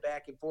give you that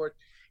back and forth.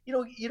 You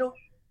don't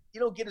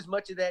get as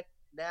much of that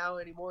now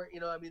anymore.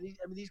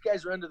 These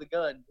guys are under the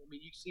gun.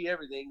 You see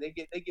everything. They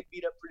get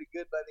beat up pretty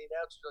good by the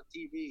announcers on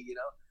TV.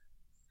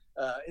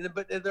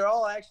 But they're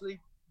all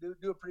actually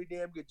do a pretty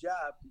damn good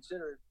job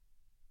considering.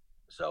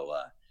 So,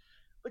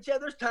 but yeah,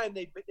 there's time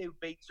they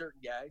bait certain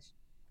guys.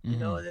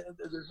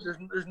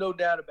 There's no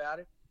doubt about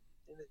it.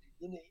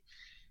 And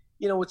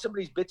when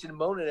somebody's bitching and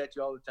moaning at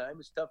you all the time,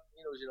 it's tough.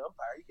 As an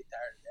umpire, you get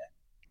tired of that.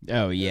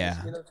 Oh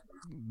yeah,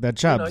 that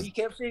job. You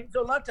can't see.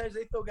 So a lot of times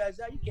they throw guys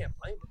out. You can't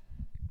blame them.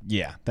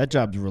 Yeah, that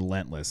job's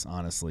relentless.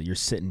 Honestly, you're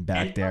sitting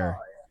back there,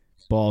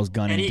 balls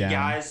gunning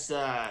down.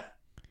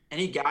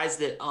 Any guys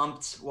that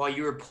umped while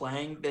you were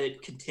playing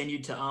that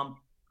continued to ump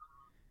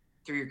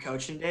through your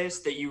coaching days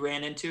that you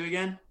ran into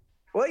again?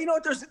 Well,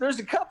 there's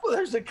a couple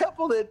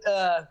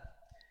that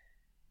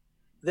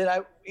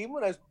I, even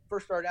when I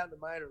first started out in the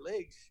minor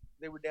leagues,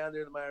 they were down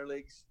there in the minor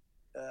leagues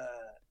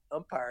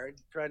umpiring,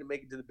 trying to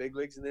make it to the big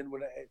leagues. And then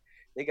when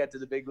they got to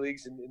the big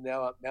leagues, and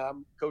now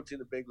I'm coaching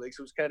the big leagues.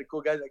 So it was kind of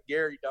cool. Guys like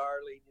Gary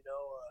Darling,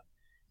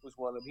 was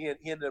one of them. He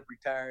ended up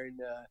retiring.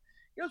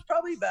 It's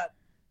probably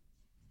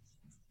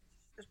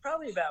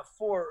about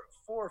four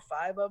or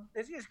five of them.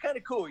 It's kind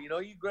of cool. You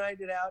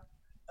grind it out.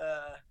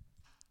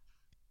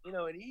 And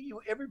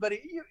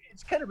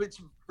it's kind of,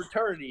 it's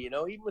fraternity,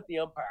 even with the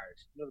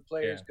umpires, the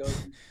players,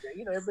 coaches,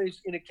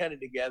 everybody's in it kind of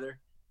together.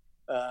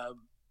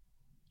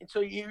 And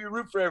so you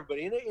root for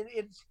everybody, and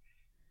it's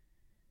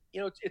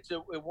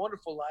a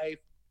wonderful life,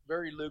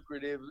 very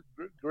lucrative,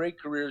 great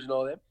careers and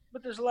all that.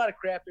 But there's a lot of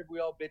crap that we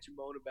all bitch and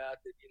moan about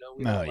that,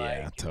 we don't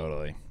like.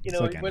 Totally.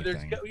 Whether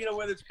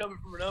it's coming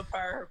from an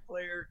umpire,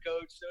 player,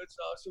 coach, so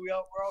we're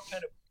all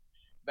kind of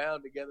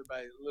bound together by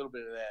a little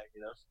bit of that,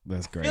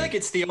 That's great. I feel like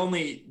it's the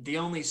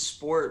only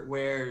sport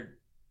where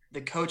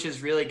the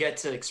coaches really get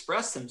to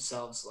express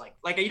themselves.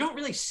 Like you don't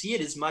really see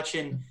it as much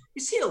you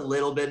see it a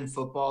little bit in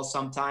football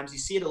sometimes, you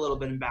see it a little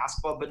bit in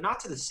basketball, but not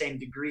to the same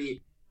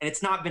degree. And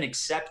it's not been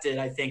accepted,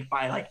 I think,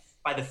 by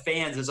the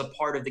fans as a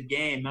part of the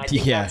game. And I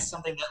think that's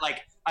something that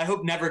I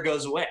hope never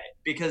goes away,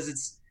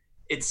 because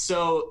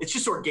it's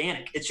just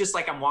organic. It's just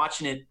like I'm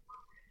watching it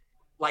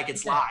like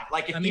it's live.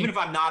 Like even if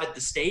I'm not at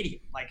the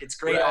stadium, like it's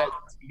great on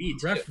TV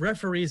too.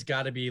 Referees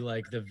got to be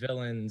like the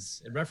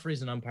villains.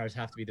 Referees and umpires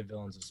have to be the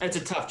villains of sports.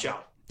 It's a tough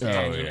job.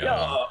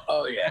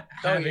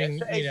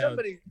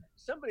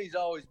 Somebody's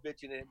always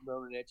bitching and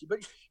moaning at you. But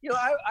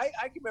I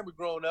can remember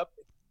growing up,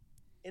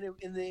 and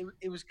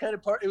it was kind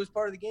of part. It was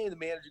part of the game. The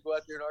manager would go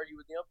out there and argue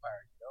with the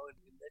umpires, and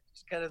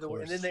that's kind of the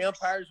way. And then the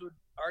umpires would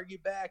argue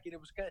back, and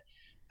it was kind of.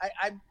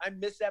 I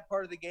miss that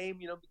part of the game,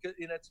 because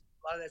that's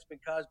a lot of that's been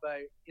caused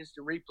by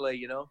instant replay,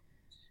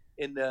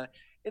 and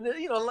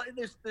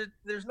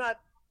there's not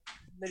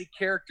many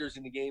characters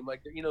in the game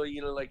like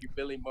like your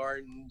Billy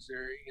Martins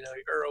or your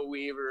Earl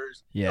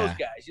Weavers, those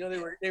guys.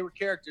 They were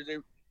characters.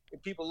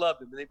 And people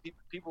loved them. And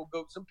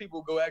some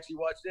people go actually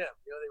watch them.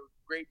 They were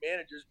great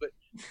managers, but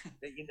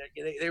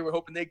they were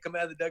hoping they'd come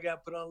out of the dugout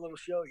and put on a little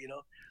show.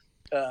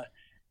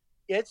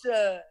 It's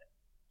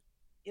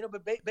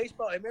but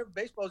baseball. I remember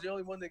baseball is the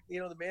only one that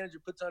the manager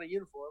puts on a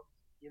uniform.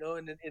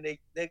 And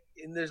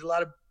there's a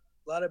lot of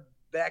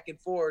back and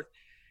forth.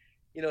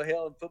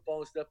 Hell, in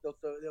football and stuff,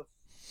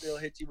 they'll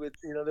hit you with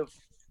the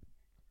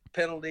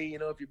penalty.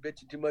 If you're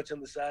bitching too much on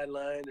the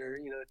sideline, or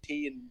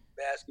tee in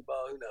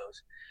basketball, who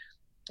knows?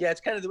 Yeah,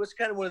 it's kind of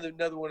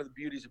another one of the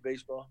beauties of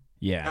baseball.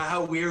 Yeah.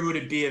 How weird would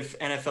it be if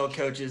NFL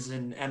coaches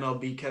and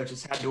MLB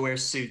coaches had to wear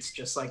suits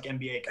just like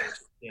NBA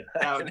coaches? Yeah,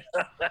 that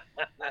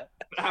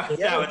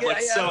would look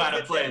so out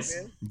of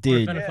place.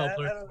 Dude, NFL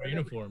players wear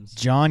uniforms.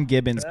 John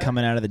Gibbons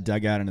coming out of the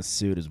dugout in a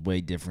suit is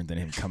way different than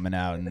him coming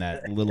out in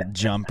that little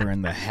jumper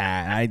and the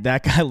hat.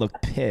 That guy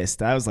looked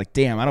pissed. I was like,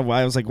 damn. I don't know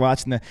why. I was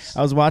watching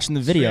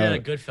the video. Yeah,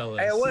 Goodfellas.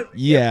 I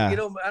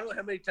don't know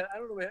how many times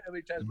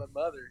my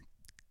mother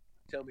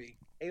tell me,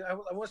 hey, I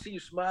want to see you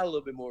smile a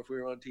little bit more if we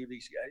were on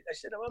TV. I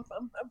said, I'm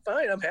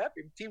fine. I'm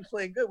happy. The team's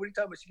playing good. What are you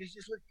talking about? She goes,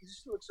 you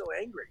just look so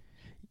angry.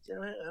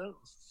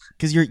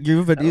 Because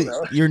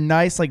your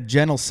nice, like,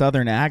 gentle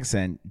Southern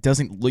accent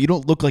you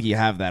don't look like you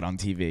have that on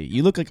TV.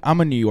 You look like,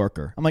 I'm a New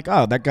Yorker. I'm like,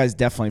 oh, that guy's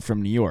definitely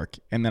from New York.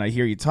 And then I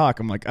hear you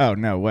talk. I'm like, oh,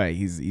 no way,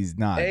 he's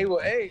not. Hey,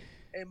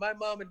 my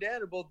mom and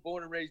dad are both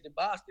born and raised in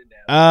Boston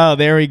now. Oh,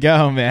 there we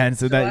go, man.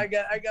 So that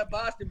I got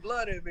Boston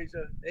blood in me.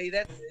 So hey,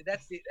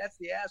 that's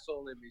the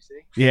asshole in me. See?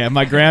 Yeah,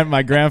 my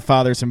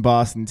grandfather's from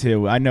Boston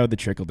too. I know the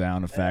trickle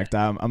down effect.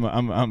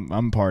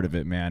 I'm part of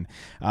it, man.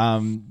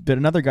 But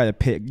another guy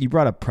you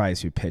brought up Price,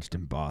 who pitched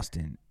in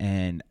Boston,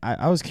 and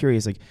I was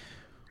curious, like,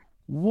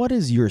 what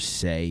is your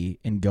say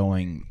in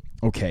going?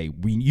 Okay,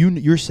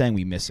 you're saying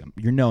we miss him.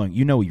 You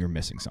know you're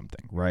missing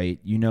something, right?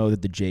 You know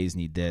that the Jays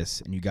need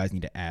this, and you guys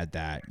need to add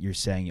that. You're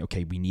saying,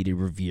 okay, we needed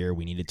Revere,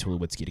 we needed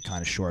Tulowitzki to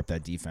kind of shore up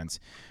that defense.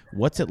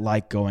 What's it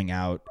like going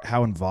out?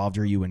 How involved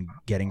are you in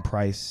getting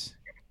Price?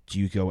 Do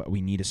you go,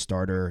 we need a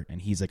starter,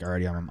 and he's like,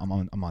 already, I'm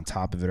on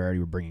top of it already.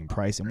 We're bringing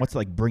Price, and what's it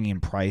like bringing in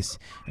Price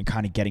and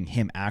kind of getting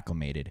him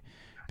acclimated?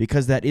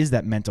 Because that is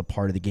that mental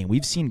part of the game.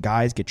 We've seen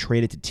guys get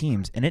traded to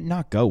teams and it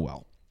not go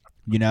well.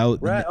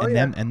 Right.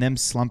 And them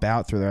slump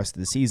out through the rest of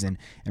the season,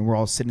 and we're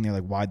all sitting there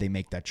like, why'd they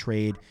make that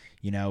trade?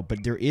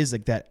 But there is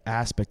like that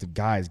aspect of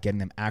guys getting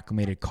them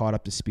acclimated, caught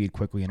up to speed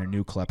quickly in a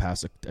new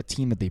clubhouse, a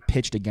team that they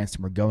pitched against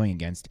and were going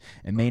against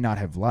and may not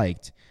have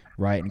liked,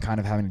 right? And kind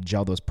of having to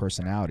gel those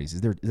personalities.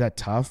 Is that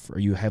tough? Are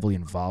you heavily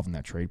involved in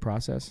that trade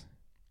process?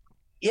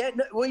 Yeah,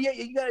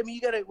 you got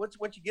to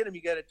once you get them,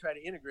 you got to try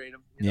to integrate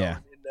them.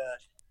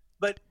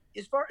 But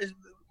as far as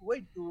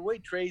the way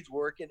trades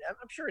work, and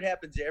I'm sure it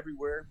happens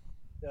everywhere.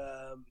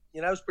 I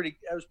was pretty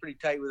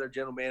tight with our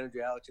general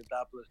manager, Alex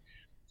Anthopoulos.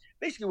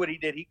 Basically, what he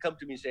did, he'd come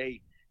to me and say, hey,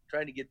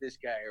 trying to get this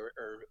guy, or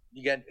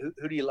you got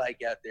who do you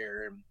like out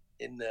there?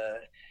 And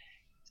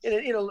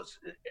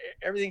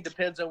everything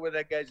depends on whether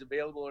that guy's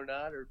available or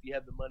not, or if you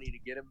have the money to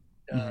get him.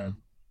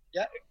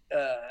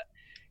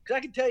 Because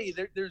I can tell you,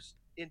 there's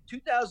in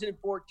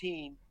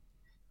 2014,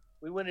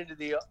 we went into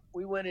the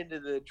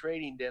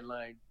trading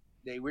deadline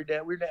day. We're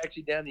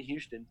actually down in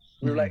Houston.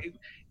 We were like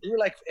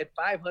at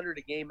 500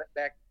 a game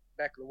back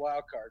to the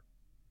wild card,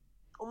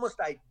 almost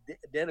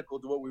identical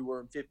to what we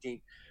were in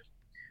 15.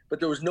 But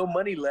there was no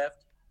money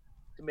left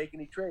to make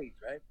any trades,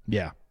 right?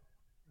 Yeah.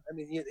 I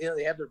mean,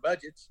 they have their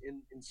budgets.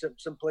 In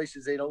some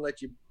places, they don't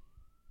let you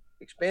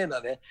expand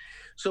on that.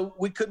 So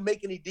we couldn't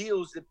make any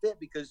deals that fit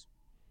because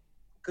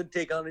we couldn't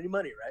take on any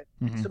money, right?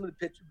 Mm-hmm. Some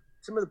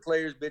of the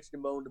players bitched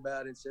and moaned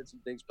about it and said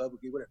some things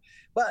publicly, whatever.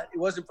 But it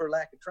wasn't for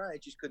lack of trying;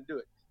 just couldn't do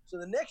it. So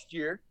the next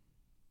year,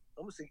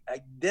 almost the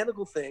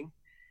identical thing.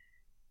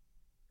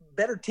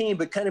 Better team,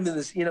 but kind of in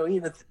this,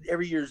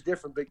 every year is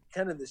different, but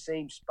kind of the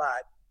same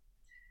spot.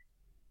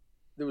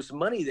 There was some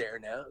money there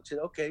now. I said,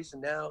 okay, so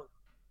now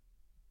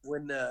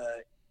when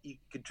he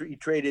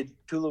traded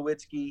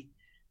Tulowitzki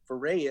for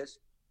Reyes,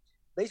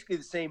 basically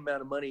the same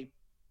amount of money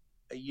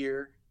a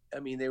year.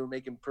 I mean, they were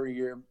making per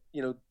year.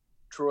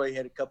 Troy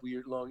had a couple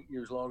years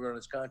longer on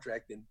his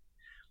contract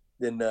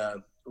than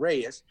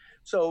Reyes.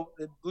 So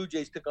the Blue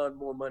Jays took on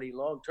more money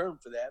long term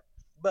for that,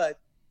 but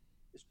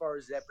as far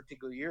as that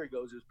particular year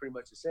goes, it was pretty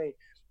much the same.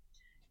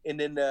 And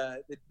then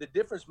the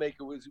difference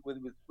maker was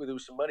when there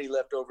was some money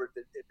left over at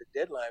the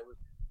deadline.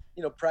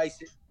 Price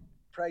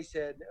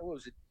had, what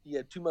was it? He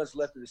had 2 months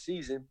left of the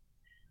season.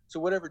 So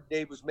whatever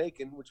Dave was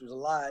making, which was a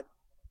lot,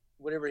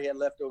 whatever he had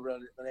left over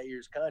on that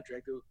year's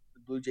contract, the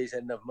Blue Jays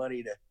had enough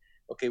money to,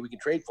 okay, we can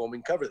trade for him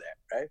and cover that,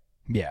 right?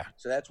 Yeah.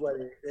 So that's why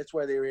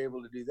they were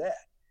able to do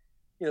that.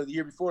 The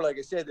year before, like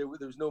I said, there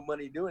was no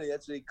money doing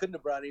it. So they couldn't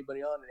have brought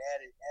anybody on and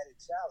added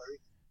salary.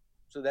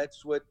 So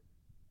that's what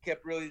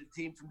kept really the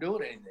team from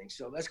doing anything.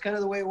 So that's kind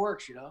of the way it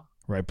works,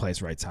 Right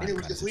place, right time.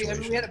 We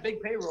had a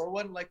big payroll. It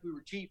wasn't like we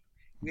were cheap.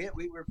 We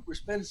were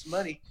spending some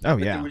money. Oh,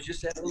 but yeah. There was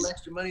just that little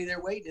extra money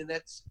there waiting, and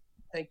that's,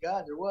 thank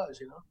God there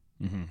was,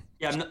 Mm-hmm.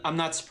 Yeah, I'm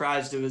not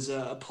surprised. It was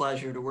a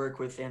pleasure to work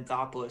with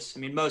Anthopoulos. I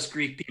mean, most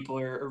Greek people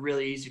are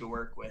really easy to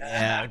work with.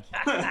 Yeah,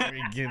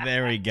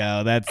 there we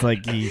go. That's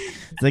like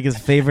it's like his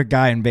favorite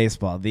guy in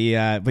baseball.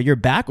 But you're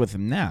back with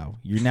him now.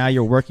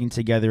 You're working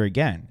together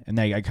again, and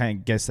I kind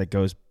of guess that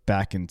goes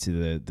back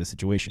into the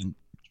situation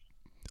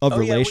of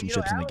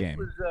relationships in the game.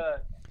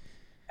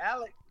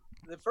 Alex,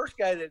 the first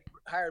guy that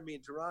hired me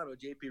in Toronto,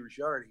 J.P.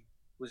 Ricciardi,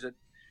 was an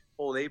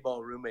old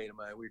A-ball roommate of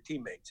mine. We were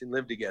teammates and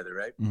lived together,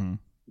 right? Mm-hmm.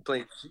 He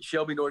played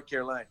Shelby, North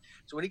Carolina.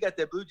 So when he got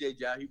that Blue Jay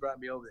job, he brought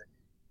me over there.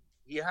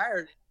 He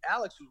hired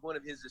Alex, was one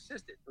of his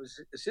assistant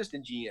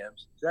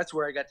GMs. So that's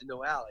where I got to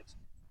know Alex.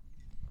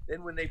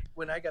 Then when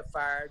I got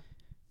fired,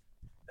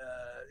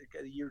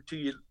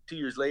 two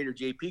years later,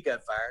 JP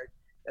got fired.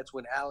 That's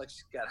when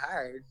Alex got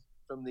hired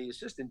from the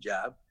assistant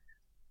job.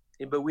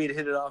 But we had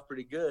hit it off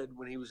pretty good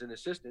when he was an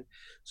assistant.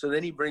 So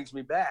then he brings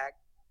me back.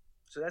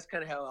 So that's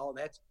kind of how all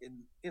that's,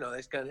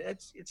 that's kind of,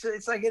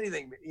 it's like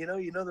anything, you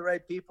know the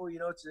right people,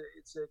 it's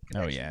a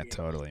oh yeah, game.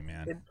 Totally,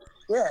 man.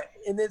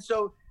 And then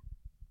so,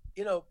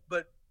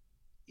 but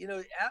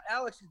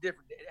Alex is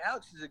different.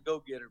 Alex is a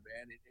go-getter,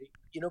 man.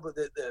 But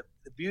the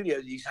beauty of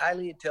it, he's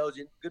highly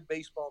intelligent, good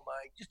baseball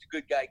mind, just a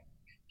good guy,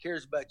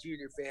 cares about you and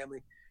your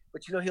family.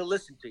 But he'll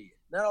listen to you.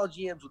 Not all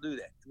GMs will do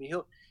that. I mean,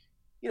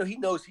 he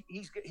knows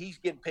he's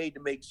getting paid to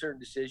make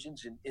certain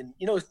decisions, and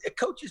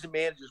coaches and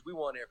managers, we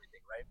want everything,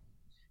 right?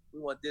 We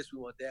want this, we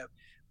want that.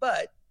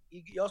 But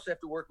you also have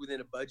to work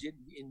within a budget.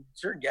 And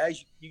certain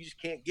guys you just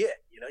can't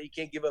get. You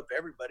can't give up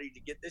everybody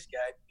to get this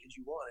guy because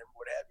you want him,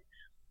 what have you.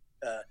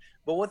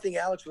 But one thing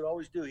Alex would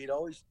always do, he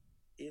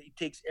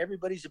takes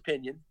everybody's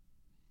opinion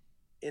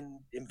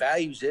and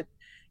values it,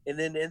 and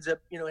then ends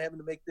up, having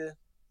to make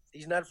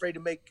he's not afraid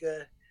to make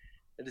a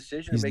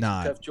decision and make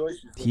some tough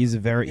choices. He's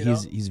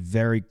he's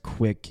very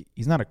quick.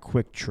 He's not a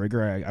quick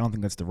trigger. I don't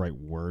think that's the right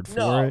word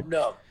for it.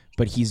 No.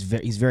 But he's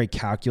very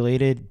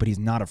calculated, but he's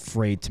not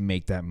afraid to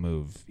make that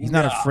move. He's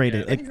not afraid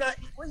to. He's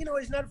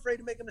not afraid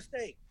to make a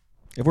mistake.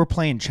 If we're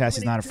playing chess,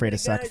 he's not afraid to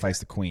sacrifice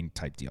the queen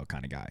type deal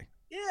kind of guy.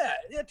 Yeah.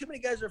 Too many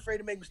guys are afraid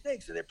to make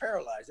mistakes, so they're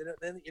paralyzed. And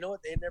then you know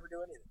what? They never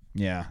do anything.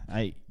 Yeah,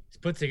 He's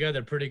put together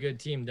a pretty good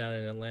team down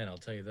in Atlanta. I'll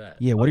tell you that.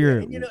 Yeah. What are your?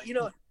 And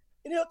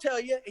he'll tell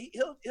you.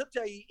 He'll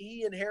tell you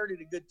he inherited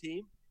a good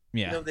team.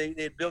 Yeah. They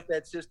had built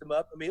that system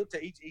up. I mean,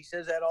 he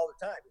says that all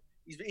the time.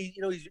 He's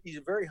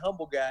a very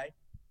humble guy.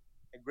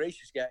 A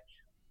gracious guy,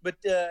 but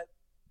he's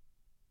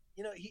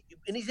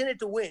in it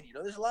to win.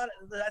 There's I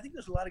think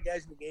there's a lot of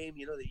guys in the game,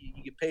 that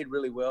you get paid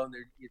really well, and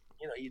you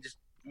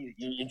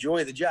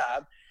enjoy the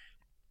job.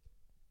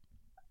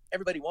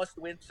 Everybody wants to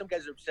win. Some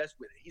guys are obsessed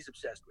with it. He's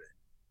obsessed with it.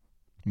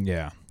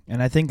 Yeah,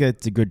 and I think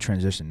it's a good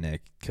transition,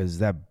 Nick, because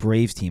that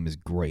Braves team is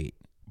great,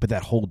 but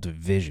that whole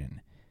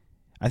division,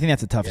 I think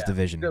that's the toughest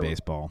division in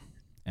baseball,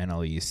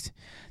 NL East.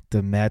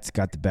 The Mets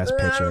got the best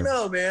pitcher. I don't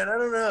know, man. I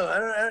don't know.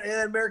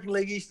 American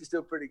League East is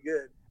still pretty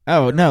good.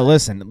 Oh, no,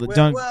 listen.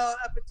 Don't. Well,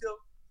 up until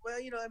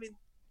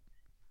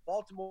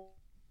Baltimore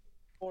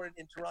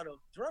and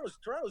Toronto. Toronto's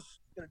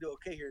going to do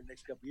okay here in the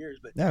next couple of years.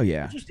 But oh,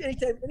 yeah. Just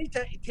anytime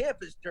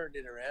Tampa's turned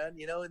it around,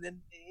 and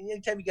then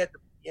anytime you got the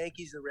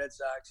Yankees and the Red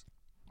Sox.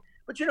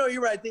 But, you're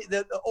right.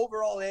 The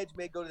overall edge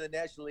may go to the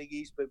National League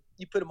East, but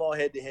you put them all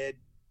head-to-head.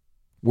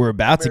 We're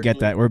about to get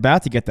that. We're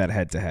about to get that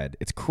head-to-head.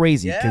 It's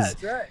crazy. Yeah,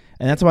 that's right.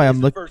 And that's why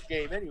I'm looking. First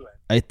game anyway.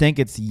 I think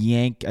it's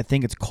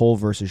Cole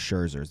versus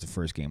Scherzer is the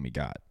first game we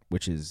got,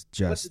 which is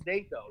just. What's the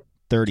date though?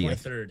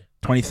 30th.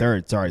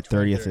 23rd. Sorry,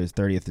 30th is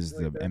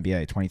the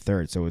NBA.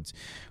 23rd. So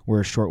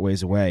we're a short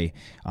ways away.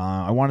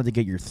 I wanted to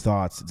get your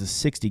thoughts. It's a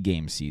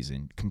 60-game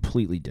season,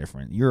 completely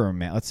different. You're a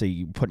man. Let's say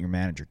you put your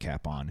manager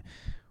cap on.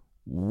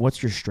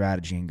 What's your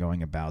strategy in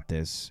going about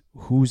this?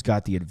 Who's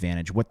got the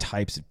advantage? What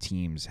types of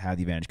teams have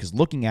the advantage? Because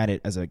looking at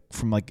it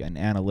from like an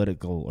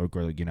analytical or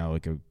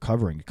like a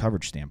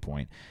coverage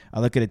standpoint, I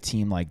look at a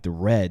team like the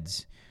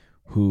Reds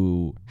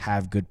who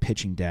have good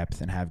pitching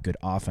depth and have good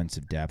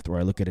offensive depth, or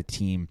I look at a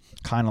team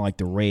kind of like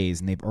the Rays,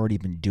 and they've already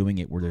been doing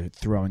it where they're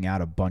throwing out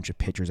a bunch of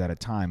pitchers at a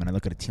time, and I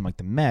look at a team like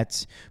the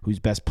Mets, whose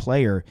best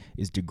player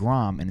is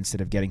DeGrom, and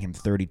instead of getting him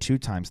 32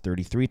 times,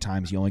 33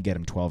 times, you only get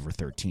him 12 or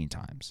 13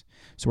 times.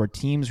 So are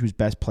teams whose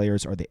best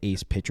players are the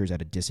ace pitchers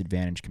at a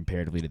disadvantage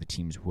comparatively to the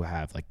teams who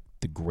have like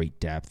the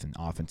great depth and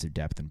offensive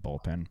depth and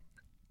bullpen?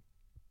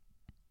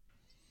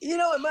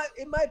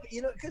 It might,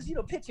 because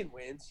pitching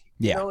wins.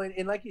 Yeah.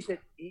 And like you said,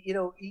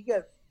 you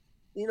got,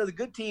 the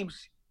good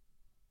teams,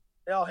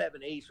 they all have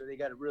an ace or they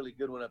got a really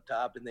good one up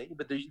top,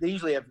 but they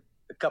usually have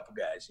a couple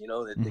guys,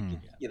 that they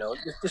can,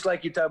 just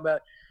like you're talking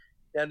about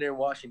down there in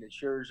Washington,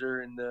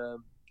 Scherzer and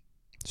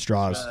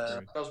Strauss.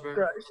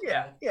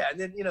 Yeah. And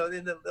then,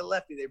 then the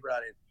lefty they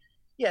brought in.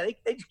 Yeah,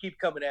 they just keep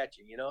coming at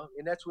you,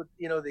 and that's what,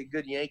 the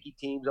good Yankee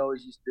teams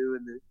always used to do,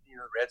 and the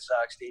Red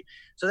Sox team.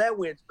 So that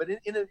wins. But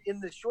in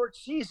the short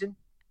season,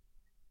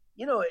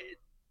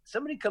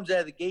 somebody comes out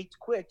of the gates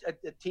quick,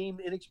 a team,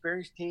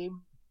 inexperienced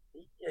team,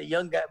 a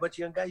young guy, bunch of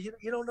young guys,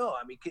 you don't know.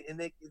 I mean, and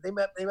they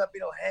might be able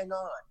to hang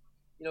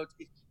on.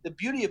 The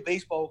beauty of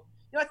baseball,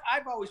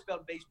 I've always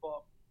felt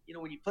baseball,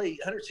 when you play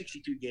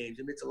 162 games,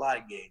 and it's a lot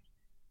of games,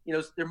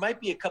 there might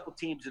be a couple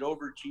teams that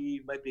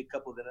overachieve, might be a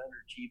couple that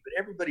underachieve, but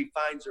everybody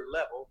finds their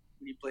level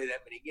when you play that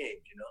many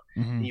games,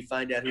 and you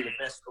find out who the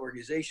best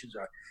organizations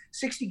are.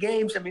 60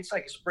 games, I mean, it's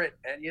like a sprint,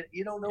 man.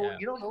 You don't know,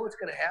 you don't know what's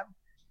going to happen.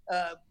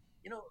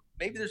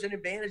 Maybe there's an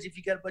advantage if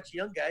you got a bunch of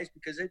young guys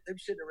because they're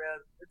sitting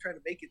around, they're trying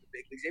to make it in the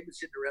big leagues. They've been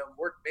sitting around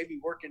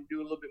working,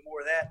 do a little bit more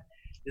of that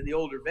than the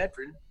older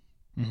veteran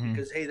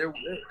because, hey,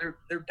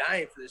 they're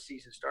dying for the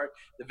season start.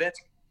 The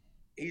vet's,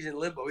 he's in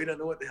limbo. He doesn't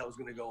know what the hell is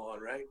going to go on,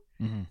 right?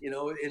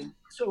 And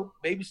so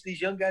maybe these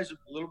young guys are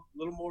a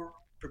little more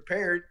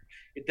prepared.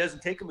 It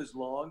doesn't take them as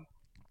long.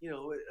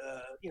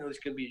 It's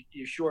going to be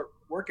a short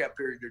workout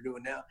period they're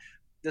doing now.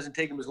 It doesn't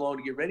take them as long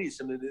to get ready as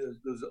some of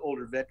those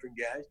older veteran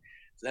guys.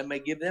 So that may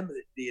give them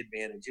the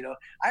advantage.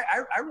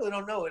 I really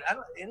don't know it.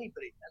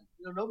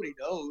 Nobody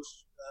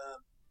knows.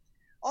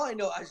 All I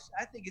know,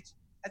 I think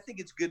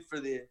it's good for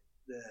the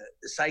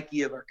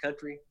psyche of our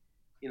country.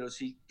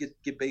 So you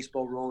get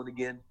baseball rolling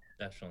again.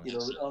 Definitely.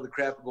 All the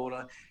crap going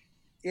on.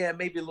 Yeah,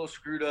 maybe a little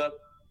screwed up.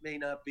 May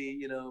not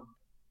be.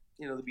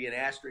 There'll be an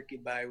asterisk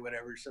by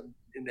whatever some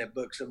in that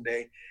book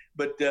someday.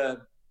 But I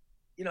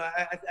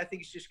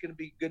think it's just going to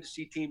be good to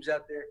see teams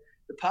out there.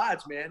 The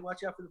pods, man.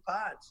 Watch out for the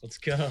pods. Let's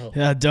go.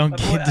 Yeah, don't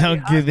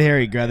get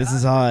there, Greg. This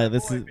is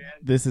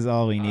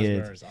all we needed.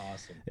 Hosmer is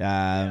awesome.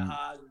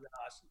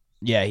 Awesome.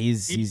 Yeah, he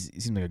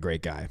seems like a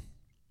great guy.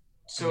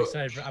 So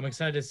I'm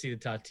excited to see the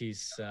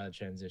Tatis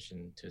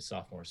transition to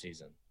sophomore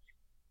season.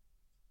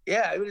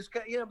 Yeah, it was,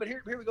 but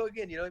here we go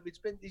again. It's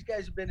been, these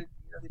guys have been, they've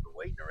been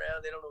waiting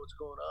around. They don't know what's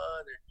going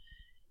on.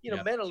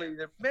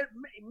 They're,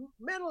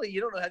 mentally, you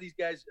don't know how these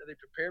guys are they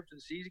prepared for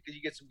the season because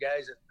you get some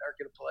guys that aren't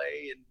going to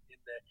play, and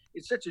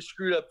it's such a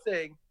screwed up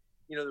thing.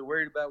 They're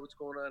worried about what's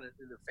going on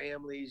in their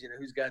families.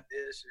 Who's got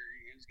this or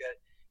who's got.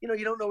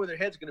 You don't know where their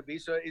head's going to be.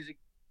 So it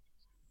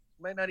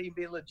might not even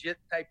be a legit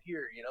type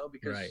year.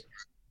 Because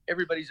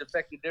everybody's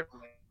affected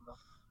differently.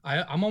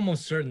 I'm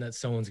almost certain that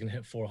someone's going to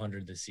hit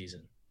 400 this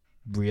season.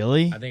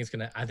 Really? I think it's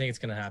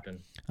gonna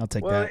happen. I'll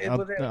take that.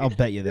 I'll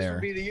bet you there. This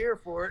will be the year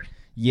for it.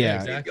 Yeah,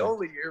 exactly. The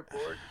only year for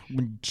it.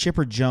 When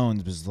Chipper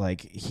Jones was like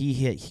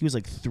he was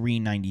like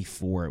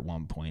 394 at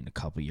one point a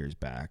couple years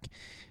back,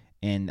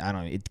 and I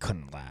don't know, it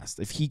couldn't last.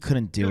 If he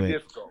couldn't do it,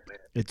 difficult, man.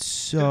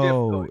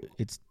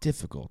 It's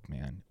difficult,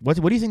 man. What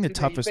do you think the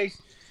toughest? What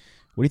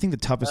do you think the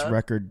toughest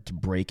record to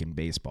break in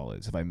baseball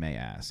is, if I may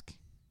ask?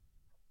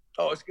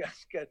 Oh, it's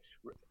got.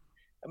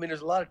 I mean,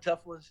 there's a lot of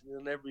tough ones.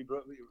 They'll never be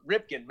broken.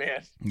 Ripken,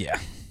 man. Yeah.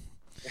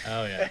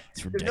 Oh yeah.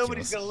 It's ridiculous.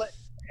 Nobody's gonna let.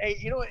 Hey,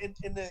 in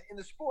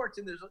the sports,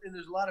 and there's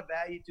a lot of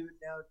value to it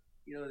now.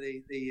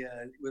 They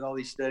with all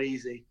these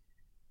studies,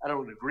 I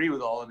don't agree with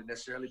all of it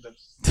necessarily, but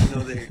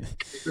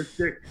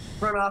their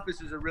front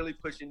offices are really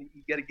pushing.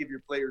 You got to give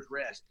your players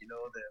rest.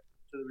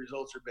 So the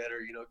results are better.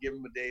 Give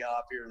them a day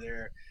off here or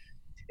there.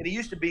 And it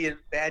used to be a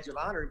badge of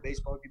honor in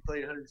baseball if you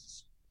played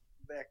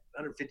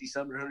 150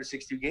 something or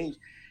 162 games.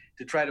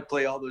 To try to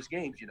play all those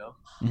games,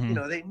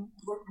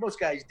 most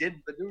guys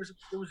didn't, but there was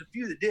a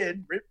few that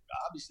did.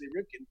 Obviously,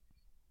 Ripken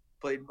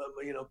played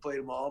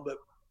them all, but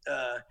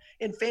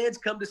and fans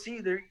come to see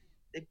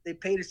they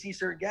pay to see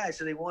certain guys,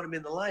 so they want them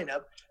in the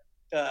lineup.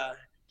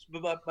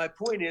 But my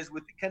point is,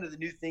 with kind of the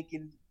new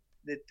thinking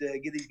that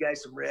give these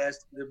guys some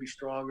rest, they'll be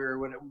stronger,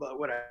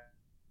 whatever.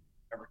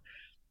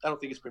 I don't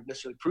think it's been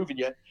necessarily proven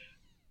yet.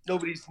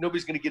 Nobody's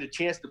going to get a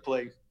chance to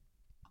play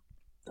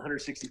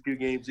 162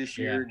 games this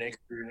year, next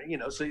year,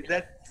 so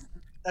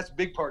that's a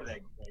big part of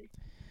that game.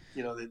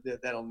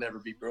 That'll never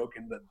be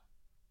broken. But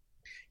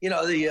the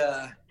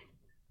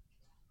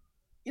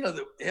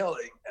hell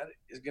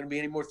is going to be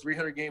any more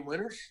 300 game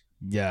winners?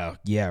 Yeah,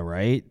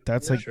 right.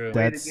 That's true.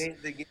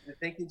 The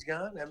thinking's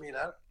gone. I mean,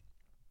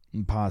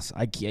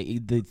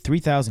 the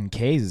 3,000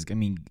 Ks is. I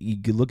mean,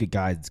 you could look at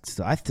guys.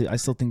 I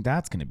still think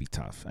that's going to be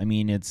tough. I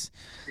mean, it's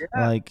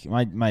like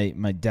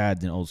my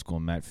dad's an old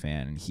school Met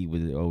fan, and he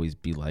would always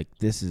be like,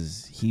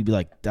 he'd be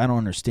like, I don't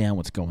understand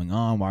what's going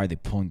on. Why are they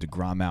pulling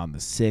DeGrom out in the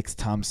 6th?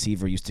 Tom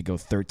Seaver used to go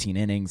 13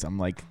 innings. I'm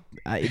like,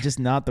 it's just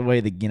not the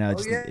way that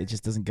it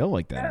just doesn't go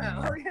like that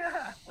anymore.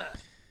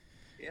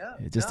 Yeah.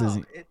 It just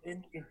doesn't.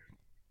 And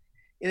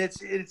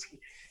it's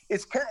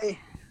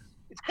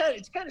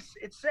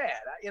sad.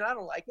 I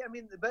don't like it. I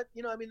mean, but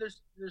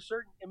there's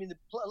certain. I mean,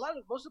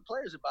 most of the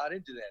players have bought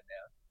into that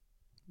now.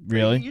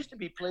 Really? It used to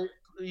be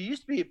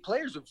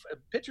players of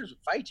pitchers would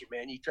fight you,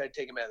 man. You try to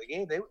take them out of the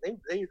game. They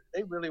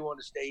really want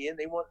to stay in.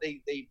 They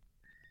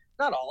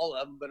not all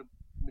of them, but a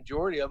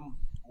majority of them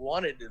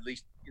wanted to at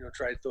least,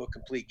 try to throw a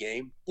complete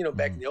game.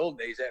 Back in the old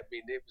days, it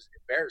was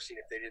embarrassing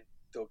if they didn't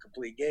throw a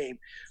complete game.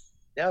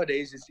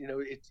 Nowadays, it's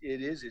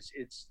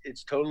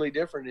it's totally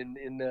different.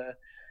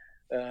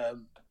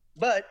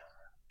 But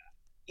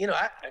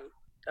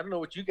I don't know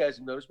what you guys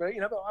have noticed, but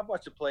I've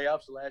watched the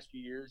playoffs the last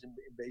few years in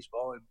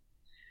baseball,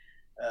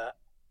 and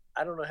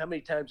I don't know how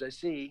many times I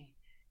see,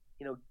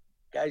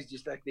 guys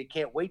just like they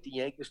can't wait to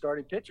yank the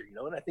starting pitcher,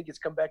 and I think it's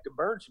come back to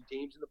burn some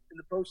teams in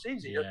the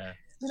postseason. Yeah.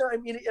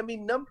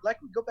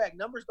 Like we go back,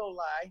 numbers don't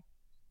lie,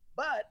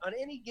 but on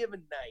any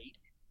given night,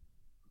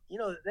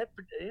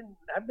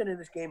 I've been in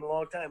this game a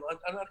long time.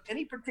 On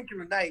any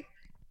particular night,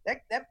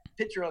 that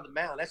pitcher on the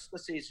mound, let's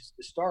say it's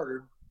the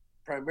starter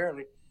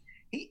primarily.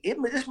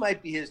 This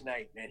might be his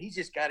night, man. He's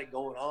just got it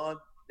going on.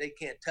 They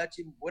can't touch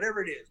him,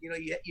 whatever it is. You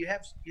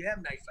have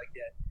nights like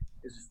that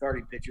as a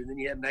starting pitcher, and then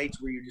you have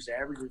nights where you're just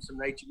average, and some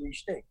nights where you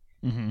stink.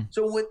 Mm-hmm.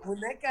 So when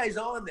that guy's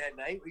on that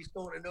night, where he's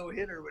throwing a no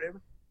hitter or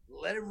whatever,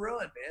 let him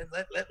run, man.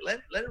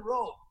 Let it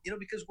roll.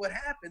 Because what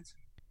happens?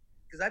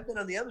 Because I've been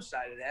on the other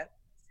side of that,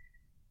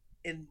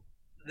 and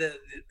the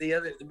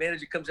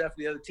manager comes after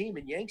the other team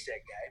and yanks that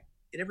guy,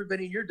 and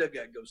everybody in your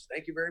dugout goes,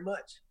 "Thank you very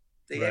much."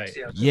 They right.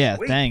 exhale. Yeah,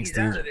 thanks, he's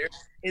dude. out of there.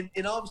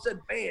 And all of a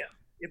sudden, bam,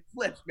 it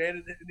flips,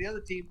 man. And the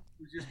other team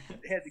who just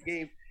had the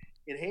game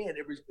in hand,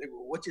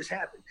 what just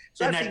happened?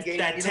 So and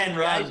that 10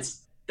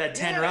 runs. That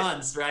 10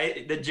 runs,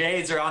 right? The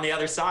Jays are on the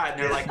other side,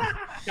 and they're like,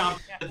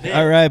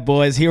 all right,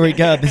 boys, here we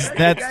go.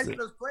 Guys in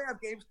those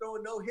playoff games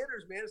throwing no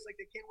hitters, man. It's like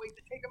they can't wait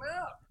to take them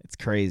out. It's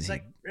crazy. It's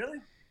like, really?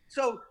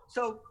 So,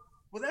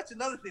 well, that's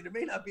another thing. There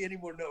may not be any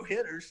more no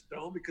hitters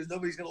thrown because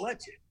nobody's going to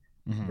let you.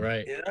 Mm-hmm.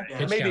 Right.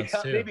 Yeah.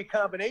 Maybe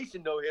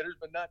combination no hitters,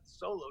 but not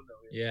solo no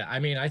hitters. Yeah,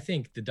 I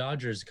think the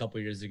Dodgers a couple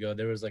of years ago,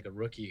 there was like a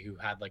rookie who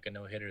had like a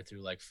no hitter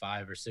through like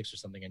 5 or 6 or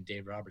something, and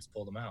Dave Roberts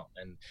pulled him out,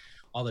 and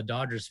all the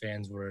Dodgers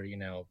fans were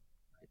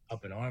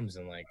up in arms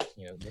and like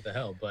what the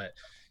hell, but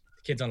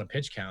the kid's on a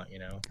pitch count, you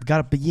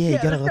gotta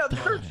let the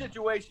certain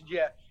situations.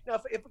 Yeah. Now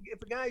if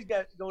a guy's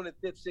got going to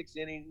 5th, 6th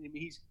inning,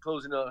 he's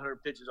closing on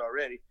 100 pitches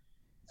already.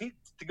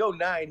 To go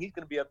 9, he's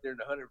going to be up there in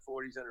the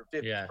 140s,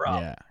 150s. Yeah.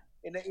 Probably. Yeah.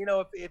 And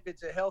if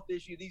it's a health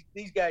issue,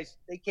 these guys,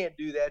 they can't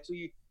do that. So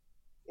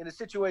in a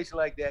situation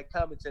like that,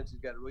 common sense has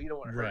got to rule. You don't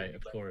want to hurt anybody.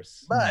 Of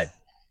course. But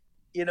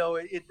it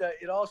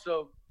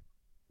also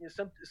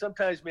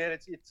sometimes, man,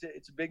 it's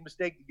a big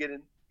mistake to get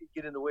in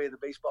the way of the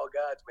baseball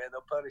gods, man.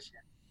 They'll punish you.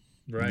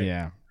 Right.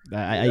 Yeah.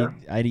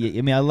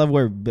 I love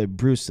where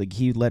Bruce, like,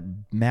 he let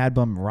Mad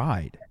Bum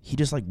ride. He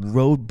just like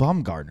rode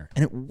Bumgarner,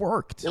 and it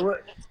worked.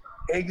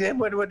 And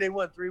what they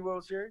won, 3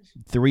 World Series?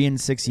 3 in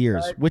 6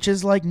 years, which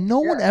is like no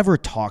one ever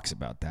talks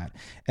about that.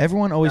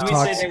 Everyone always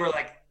talks. We say they were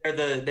like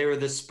they were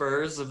the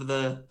Spurs of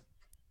the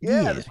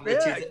exactly.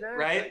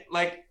 Right?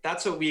 Like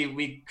that's what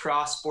we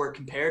cross sport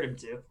compared him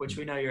to, which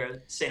we know you're a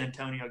San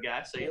Antonio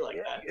guy, so you like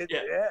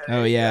that.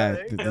 Oh yeah,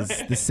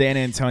 the San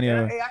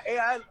Antonio.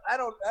 I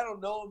don't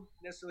know him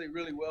necessarily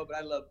really well, but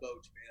I love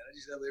Boach, man. I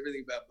just love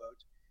everything about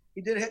Boach.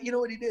 He did, you know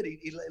what he did?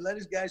 He let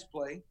his guys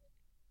play.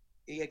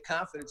 He had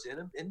confidence in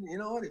him, and you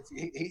know what?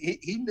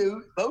 He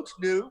knew. Boach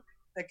knew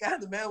that guy on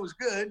the mound was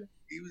good.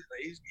 He was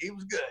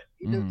good.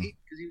 He knew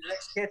because he was an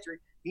ex-catcher.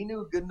 He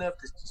knew good enough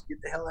to just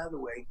get the hell out of the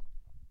way.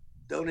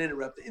 Don't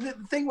interrupt it. And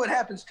the thing, what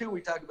happens too?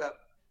 We talk about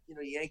you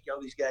yank all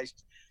these guys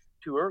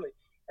too early.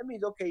 I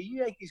mean, okay, you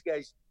yank these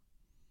guys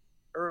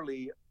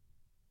early,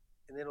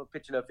 and they don't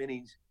pitch enough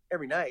innings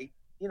every night.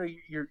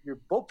 Your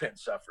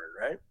bullpen's suffering,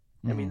 right?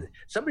 I mean,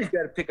 somebody's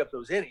got to pick up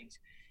those innings.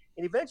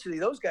 And eventually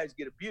those guys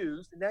get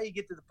abused, and now you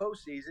get to the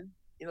postseason.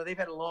 They've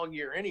had a long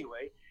year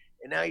anyway,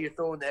 and now you're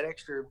throwing that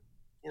extra,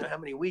 how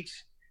many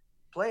weeks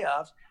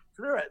playoffs.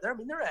 So they're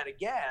out of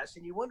gas,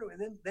 and you wonder,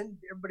 and then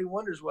everybody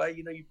wonders why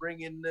you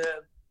bring in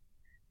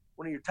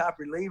one of your top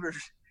relievers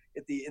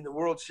in the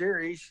World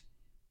Series,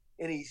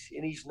 and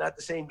he's not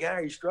the same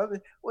guy. He's struggling.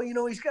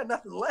 Well, he's got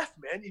nothing left,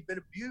 man. He's been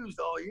abused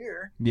all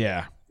year.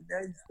 Yeah.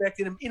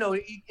 Expecting him,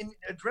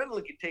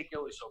 adrenaline can take you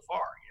only so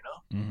far,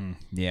 Mm-hmm.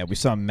 Yeah, we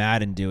saw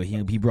Madden do it.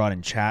 He brought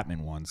in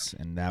Chapman once,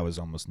 and that was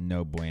almost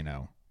no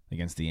bueno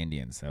against the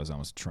Indians. That was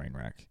almost a train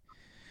wreck.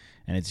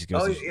 And it just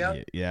goes.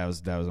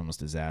 That was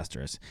almost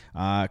disastrous.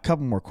 A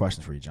couple more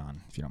questions for you,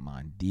 John, if you don't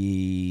mind.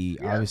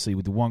 Obviously,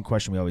 with the one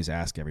question we always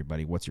ask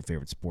everybody, what's your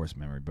favorite sports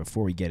memory?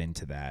 Before we get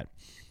into that,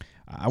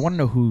 I want to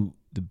know who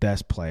the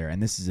best player,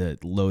 and this is a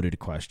loaded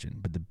question,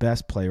 but the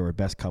best player or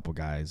best couple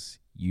guys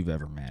you've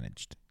ever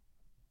managed.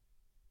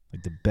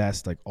 Like the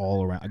best, like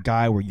all around, a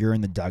guy where you're in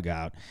the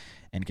dugout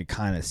and could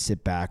kind of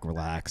sit back,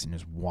 relax, and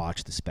just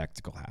watch the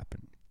spectacle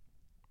happen.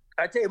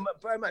 I tell you,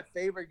 probably my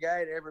favorite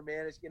guy to ever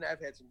manage. I've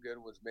had some good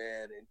ones,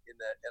 man.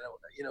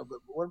 But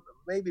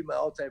maybe my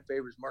all-time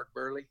favorite is Mark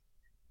Burley.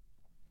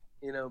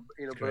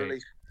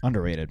 Burley.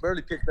 Underrated.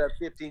 Burley pitched about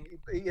 15.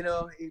 He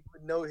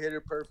no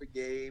hitter, perfect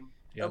game.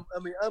 Yep.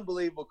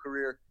 Unbelievable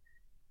career.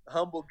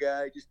 Humble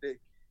guy, just the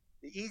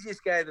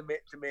easiest guy to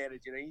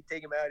manage. You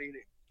take him out,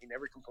 he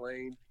never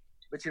complained.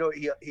 But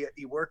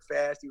he worked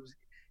fast.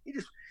 He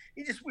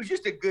just was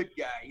just a good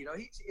guy.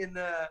 He's and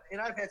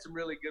I've had some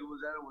really good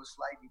ones. I don't want to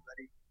slight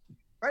anybody.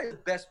 probably the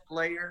best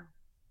player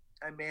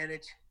I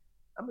manage,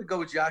 I'm gonna go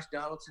with Josh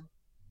Donaldson.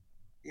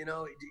 You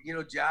know,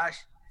 Josh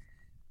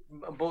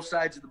on both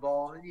sides of the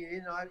ball. And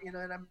I've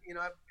had.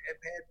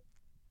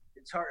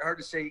 It's hard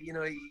to say.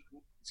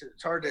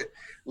 It's hard to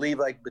leave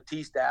like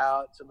Batista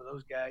out, some of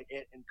those guys,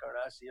 and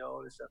Encarnacion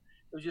and stuff.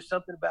 It was just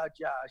something about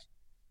Josh.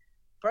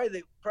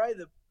 Probably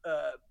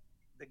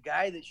the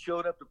guy that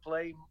showed up to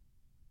play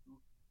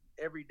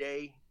every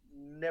day,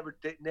 never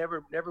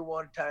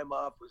wanted time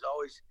off, was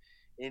always,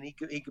 and he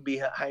could be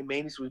high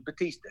maintenance, was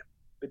Batista,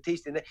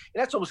 and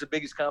that's almost the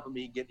biggest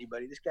compliment you can get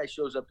anybody. This guy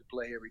shows up to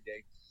play every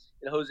day.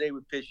 And Jose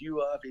would piss you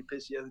off, he'd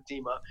piss the other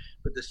team off,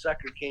 but the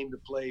sucker came to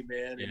play,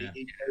 man. And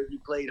he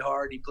played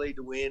hard, he played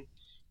to win,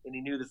 and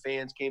he knew the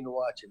fans came to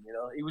watch him.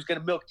 He was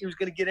going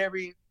to get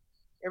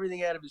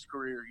everything out of his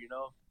career.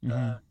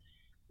 Mm-hmm.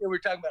 We were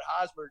talking about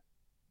Hosmer.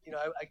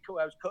 I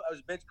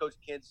was bench coach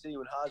in Kansas City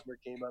when Hosmer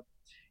came up.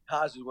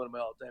 Haas is one of my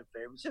all-time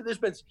favorites. So there's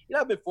been,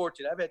 I've been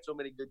fortunate. I've had so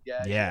many good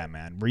guys. Yeah,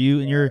 man. Were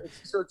you in your?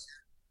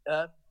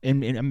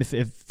 And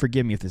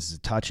forgive me if this is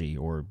touchy,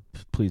 or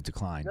please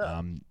decline.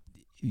 No.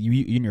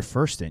 You in your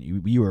first stint,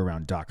 you were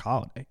around Doc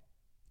Holliday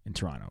in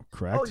Toronto,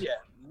 correct? Oh yeah,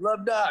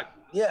 love Doc.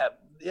 Yeah,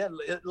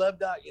 love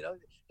Doc.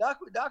 Doc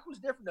was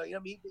different though.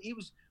 He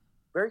was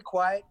very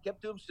quiet,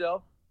 kept to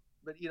himself,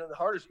 but the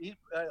hardest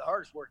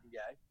working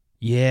guy.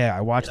 Yeah,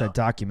 I watched that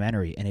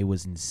documentary, and it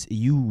was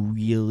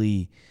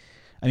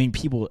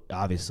people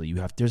obviously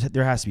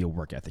there has to be a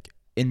work ethic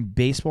in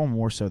baseball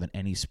more so than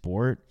any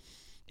sport.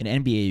 In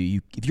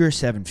NBA, if you're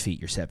 7 feet,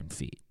 you're 7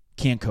 feet.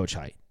 Can't coach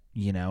height.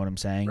 You know what I'm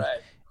saying? Right.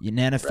 In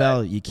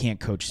NFL, you can't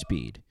coach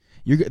speed.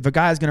 If a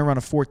guy's going to run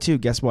a 4.2,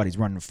 guess what? He's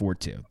running a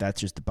 4.2.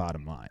 That's just the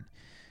bottom line.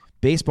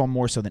 Baseball,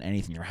 more so than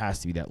anything, there has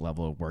to be that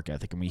level of work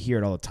ethic. And we hear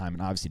it all the time.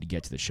 And obviously, to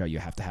get to the show, you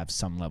have to have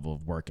some level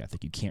of work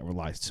ethic. You can't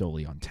rely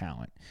solely on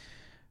talent.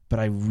 But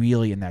I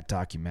really, in that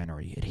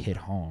documentary, it hit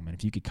home. And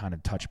if you could kind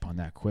of touch upon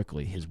that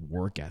quickly, his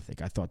work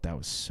ethic, I thought that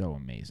was so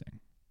amazing.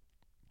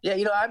 Yeah,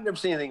 I've never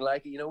seen anything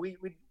like it.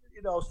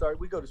 It all started.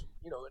 We go to,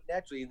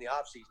 naturally in the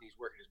off season, he's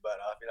working his butt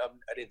off.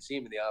 I didn't see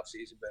him in the off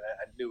season, but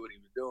I knew what he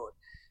was doing.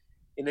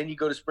 And then you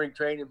go to spring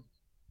training.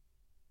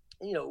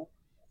 And,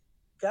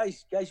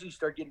 guys usually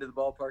start getting to the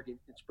ballpark in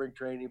spring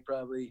training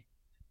probably.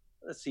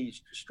 Let's see,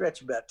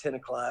 stretch about 10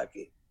 o'clock.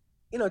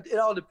 It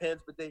all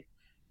depends, but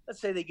let's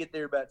say they get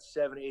there about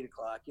 7, 8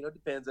 o'clock. It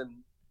depends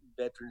on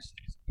veterans.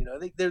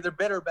 They're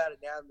better about it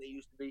now than they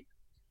used to be.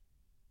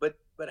 But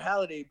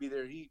Halliday would be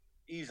there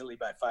easily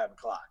by 5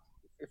 o'clock.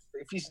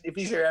 If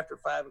he's here after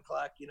 5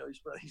 o'clock,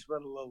 he's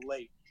running a little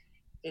late.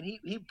 And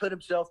he put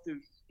himself through.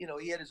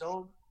 He had his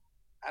own.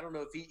 I don't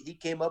know if he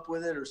came up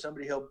with it or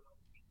somebody helped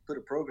put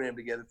a program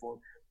together for him.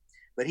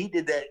 But he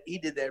did that. He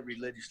did that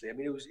religiously. I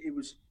mean, it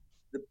was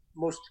the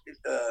most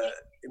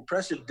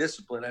impressive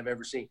discipline I've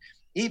ever seen.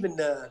 Even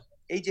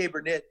AJ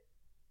Burnett,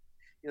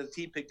 the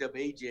team picked up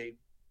AJ.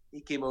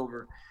 He came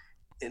over,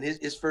 and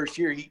his first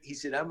year, he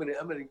said, "I'm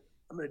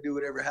gonna do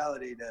whatever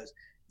Halliday does."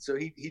 So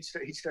he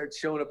started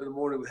showing up in the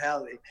morning with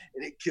Halliday,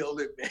 and it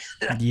killed him,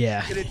 man.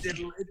 Yeah. And it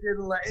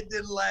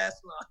didn't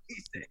last long. He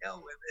said,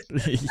 "Hell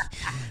with it."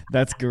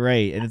 That's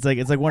great. And it's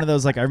like one of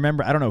those, I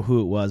remember, I don't know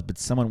who it was, but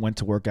someone went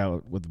to work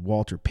out with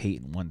Walter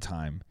Payton one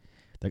time.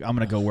 Like, I'm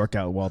gonna go work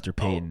out with Walter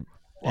Payton.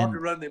 Walter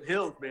run them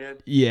hills, man.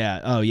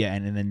 Yeah. Oh yeah.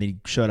 And then they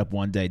showed up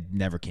one day,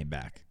 never came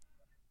back.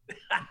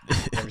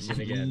 Never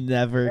seen again.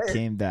 Never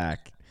came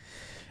back.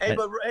 Hey,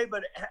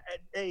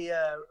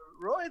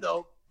 Roy,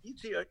 though, you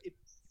see,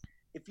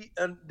 if he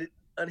on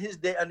his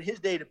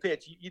day to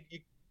pitch, you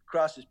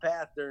cross his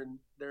path during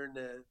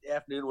the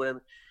afternoon or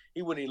whatever,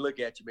 he wouldn't even look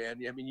at you, man.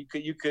 I mean, you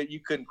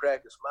couldn't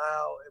crack a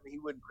smile. I mean, he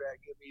wouldn't crack.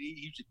 I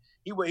mean,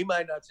 he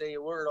might not say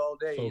a word all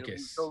day. Focus.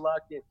 He's so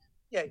locked in.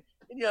 Yeah,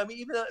 and I mean,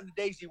 even on the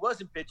days he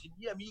wasn't pitching,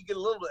 I mean, you get a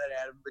little bit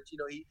out of him, but you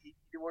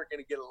weren't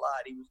going to get a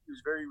lot. He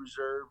was very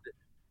reserved,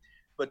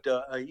 but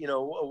a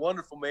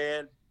wonderful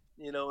man.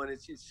 And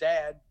it's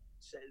sad.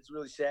 It's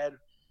really sad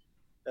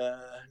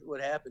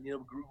what happened.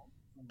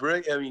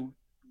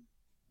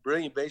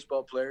 Brilliant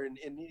baseball player, and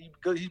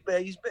he's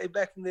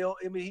back from the old.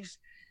 I mean,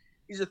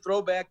 he's a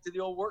throwback to the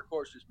old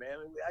workhorses, man.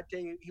 I mean, I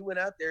tell you, he went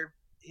out there.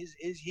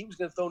 He was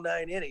going to throw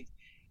 9 innings,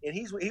 and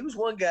he was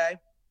one guy.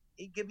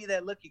 He'd give you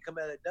that look. You come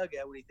out of that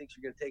dugout when he thinks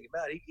you're going to take him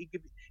out.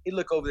 He'd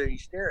look over there and he'd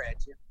stare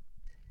at you,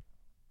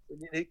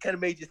 and it kind of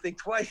made you think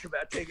twice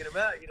about taking him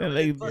out. Plus,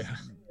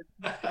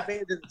 the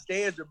fans in the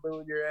stands are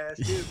booing your ass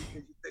too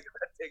because you think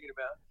about taking him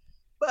out.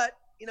 But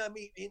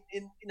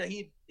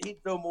he'd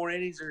throw more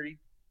innings or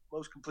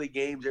most complete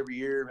games every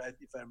year,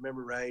 if I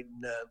remember right.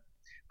 And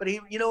but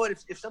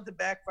if something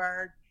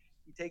backfired,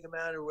 you take him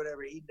out or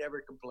whatever, he'd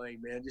never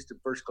complain, man. Just a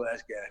first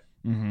class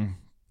guy. Mm-hmm.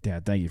 Yeah,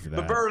 thank you for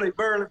that.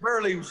 But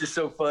Burley was just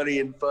so funny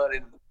and fun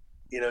and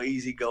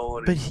easy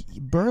going. But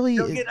Burley,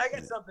 I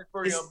got something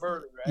for you on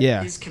Burley, right?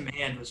 Yeah, his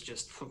command was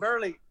just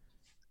Burley.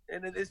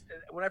 And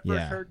when I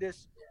first heard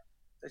this,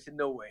 I said,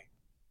 no way.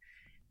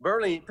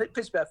 Burley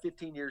pitched about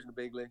 15 years in the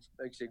big leagues.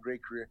 Like I said,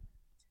 great career.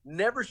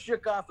 Never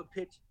shook off a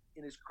pitch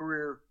in his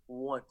career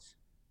once.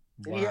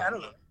 And I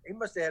don't know. He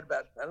must have had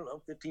about,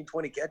 15,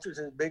 20 catchers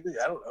in his big league.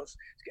 I don't know.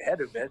 It had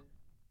to have been.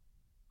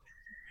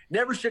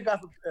 Never shook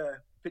off a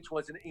pitch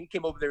once. And he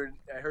came over there and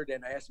I heard that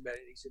and I asked him about it.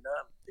 And he said, no,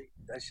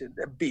 I said,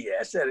 BS.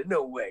 I said,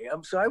 no way.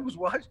 So I was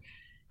watching.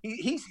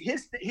 His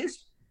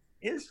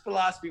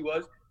philosophy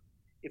was,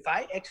 if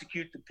I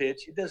execute the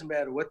pitch, it doesn't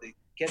matter what the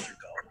catcher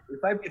calls.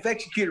 If I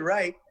execute it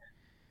right,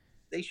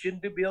 they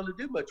shouldn't be able to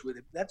do much with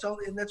it. That's all,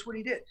 and that's what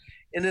he did.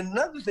 And then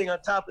another thing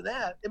on top of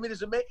that, I mean,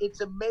 it's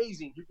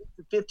amazing.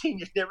 The 15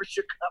 years never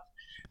shook up.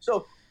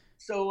 So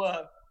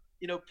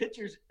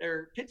pitchers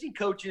or pitching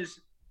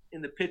coaches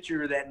and the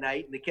pitcher that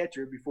night and the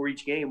catcher before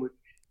each game would,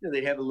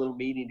 they'd have a little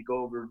meeting to go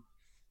over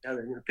how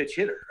they're going to pitch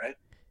hitter, right?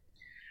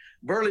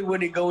 Burley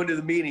wouldn't go into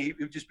the meeting. He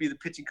would just be the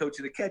pitching coach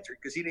and the catcher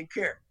because he didn't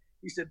care.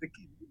 He said,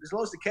 as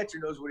long as the catcher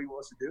knows what he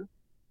wants to do,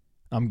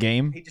 I'm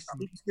game. He just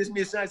gives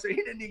me a sign, so he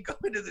didn't even go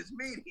into this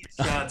meeting.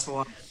 That's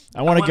why.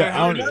 I want to go.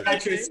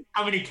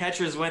 How many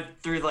catchers went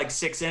through like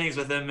 6 innings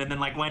with him, and then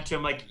like went to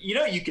him like,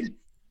 you can,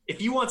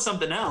 if you want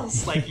something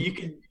else, like you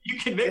can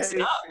mix it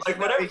up, like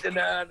whatever. He said,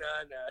 no.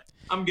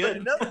 I'm good.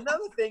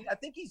 Another thing, I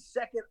think he's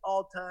second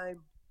all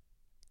time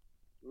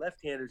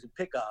left-handers in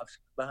pickoffs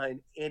behind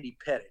Andy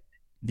Pettit.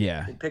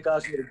 Yeah. And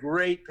pickoffs, he had a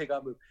great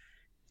pickoff move.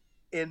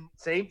 And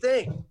same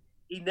thing,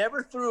 he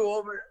never threw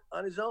over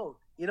on his own.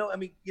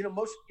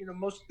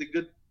 Most of the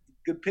good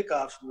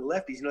pickoffs from the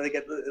lefties, they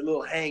got a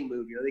little hang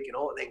move. They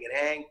can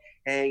hang,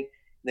 and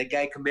that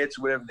guy commits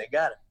or whatever, and they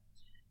got it.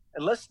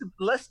 Unless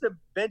the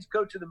bench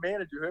coach or the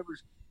manager,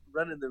 whoever's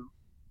running the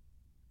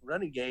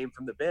running game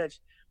from the bench,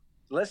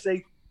 unless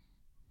they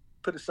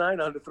put a sign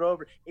on to throw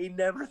over, he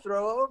never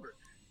throw over.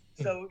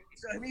 So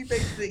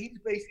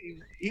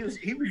he was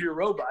your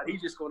robot.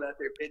 He's just going out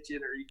there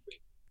pitching, or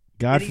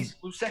he's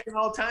second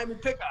all time in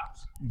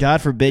pickoffs.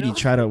 God forbid you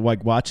try to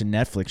watch a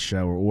Netflix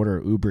show or order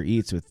Uber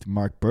Eats with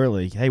Mark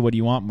Burley. Hey, what do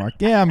you want, Mark?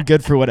 Yeah, I'm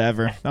good for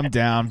whatever. I'm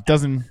down.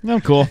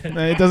 I'm cool.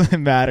 It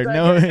doesn't matter.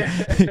 No,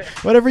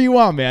 whatever you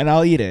want, man.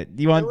 I'll eat it.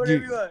 You want?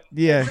 Whatever you want.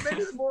 Yeah.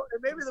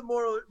 Maybe the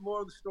moral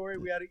of the story,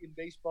 we got to, in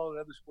baseball and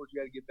other sports, we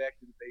got to get back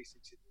to the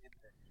basics.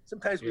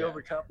 Sometimes we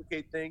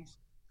overcomplicate things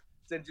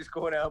than just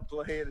going out and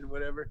playing and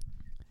whatever.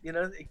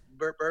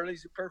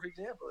 Burley's a perfect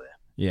example of that.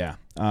 Yeah.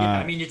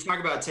 I mean, you talk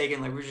about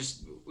taking, like,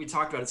 we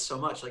talked about it so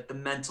much, like the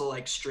mental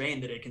like strain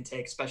that it can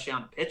take, especially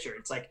on a pitcher.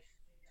 It's like,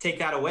 take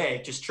that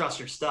away, just trust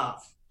your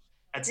stuff.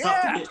 That's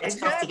tough to do.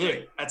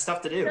 That's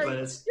tough to do. But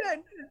it's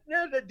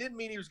that didn't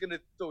mean he was going to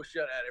throw a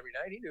shutout every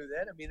night. He knew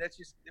that. I mean, it's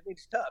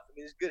tough. I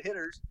mean, it's good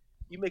hitters.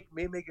 You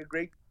may make a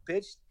great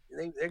pitch,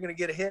 and they're going to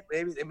get a hit.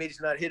 Maybe they may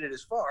just not hit it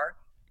as far,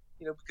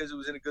 because it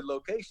was in a good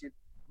location.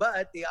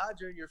 But the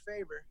odds are in your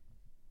favor.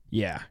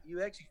 Yeah.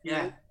 You execute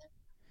it.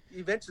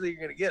 Eventually, you're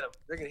going to get them.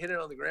 They're going to hit it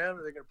on the ground,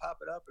 or they're going to pop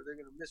it up, or they're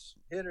going to miss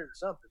hit it or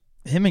something.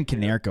 Him and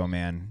Konerko,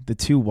 man, the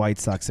two White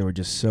Sox that were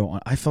just so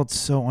I felt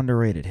so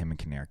underrated. Him and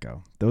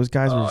Konerko, those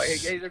guys were.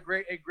 They're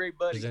great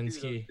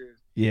buddies.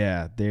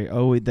 Yeah,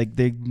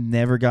 they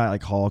never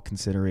got Hall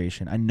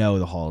consideration. I know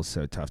the Hall is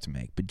so tough to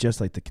make, but just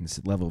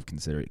the level of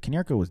consideration,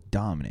 Konerko was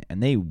dominant,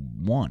 and they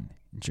won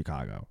in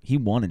Chicago. He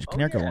won, and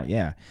Konerko won.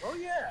 Yeah. Oh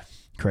yeah.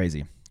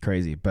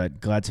 Crazy, but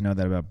glad to know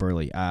that about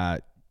Burley.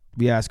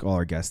 We ask all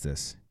our guests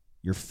this.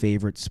 Your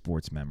favorite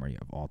sports memory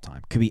of all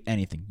time. Could be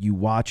anything. You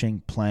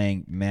watching,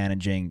 playing,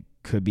 managing.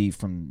 Could be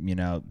from,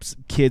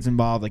 kids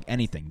involved, like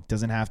anything.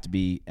 Doesn't have to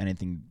be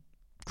anything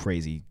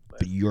crazy,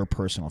 but your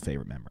personal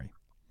favorite memory.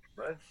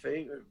 My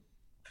favorite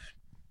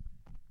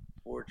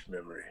sports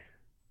memory.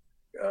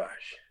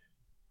 Gosh.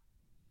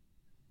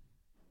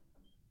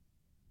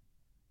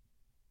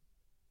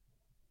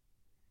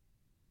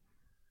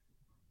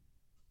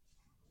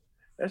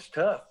 That's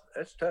tough.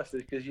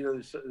 Because,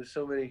 there's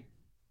so many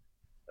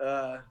 –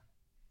 I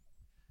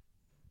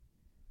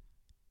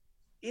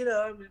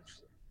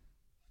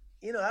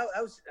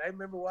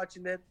remember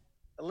watching that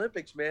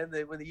Olympics, man.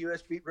 When the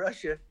U.S. beat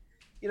Russia,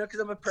 because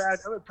I'm a proud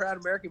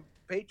American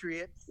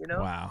patriot.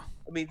 Wow.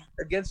 I mean,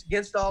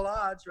 against all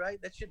odds,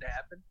 right? That shouldn't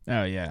happen.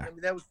 Oh yeah. I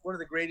mean, that was one of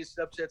the greatest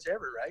upsets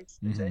ever, right?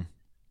 Mm-hmm.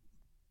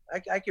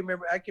 I can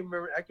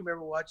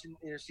remember watching,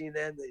 seeing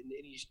that, and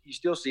you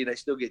still see it. I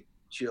still get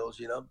chills,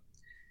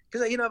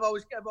 because I've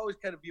always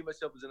kind of viewed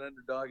myself as an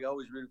underdog. I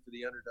always rooted for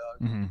the underdog.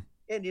 Mm-hmm.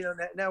 And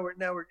now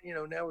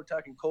we're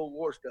talking Cold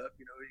War stuff.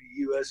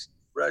 U.S.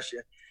 Russia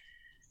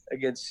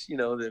against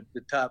the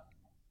top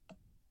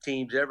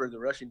teams ever, the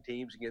Russian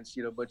teams against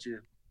a bunch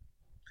of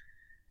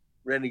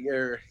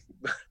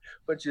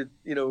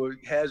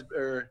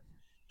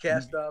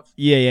cast off.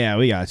 Yeah,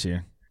 we got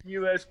you.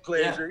 U.S.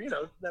 players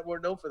that were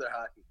known for their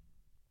hockey.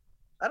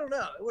 I don't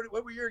know.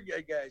 What were your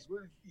guys?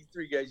 What are you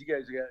three guys? You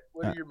guys got?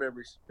 What are your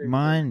memories?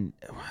 Mine.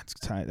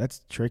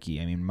 That's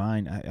tricky. I mean,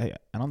 mine.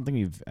 I don't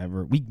think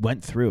we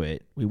went through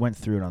it. We went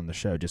through it on the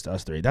show, just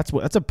us three. That's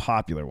a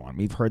popular one.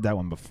 We've heard that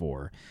one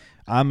before.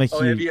 I'm a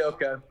huge.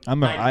 Okay. I'm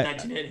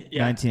 1980.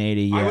 Yeah.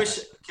 1980. Yeah.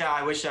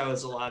 I wish I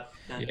was alive.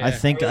 Yeah, I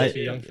think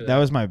that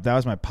was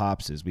my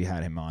pops's. We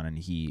had him on, and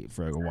he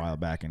for a while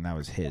back, and that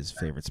was his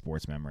favorite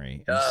sports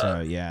memory.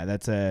 So yeah,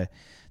 that's a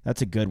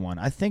good one.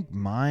 I think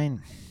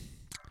mine.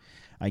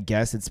 I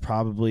guess it's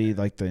probably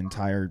like the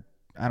entire.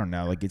 I don't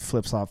know, like it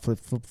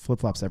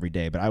flip-flops every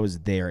day, but I was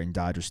there in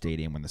Dodger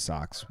Stadium when the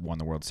Sox won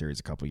the World Series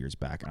a couple years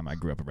back, and I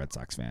grew up a Red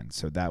Sox fan,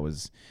 so that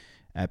was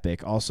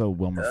epic. Also,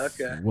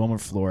 Wilmer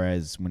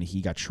Flores, when he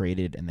got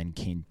traded and then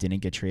didn't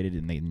get traded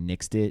and they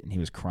nixed it, and he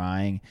was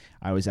crying.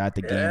 I was at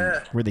the game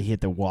where they hit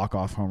the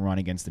walk-off home run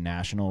against the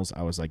Nationals.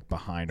 I was like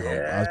behind home.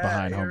 I was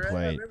behind home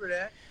plate. I remember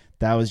that.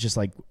 That was just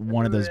like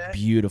one of those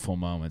beautiful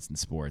moments in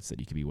sports that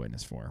you could be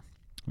witness for.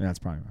 That's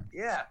probably right.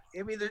 Yeah,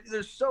 I mean,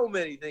 there's so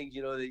many things,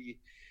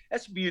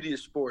 that's the beauty of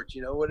sports,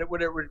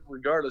 whatever,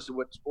 regardless of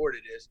what sport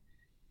it is,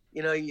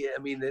 I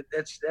mean,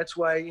 that's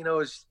why,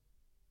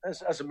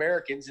 as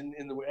Americans and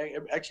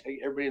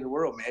actually everybody in the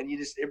world, man,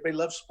 everybody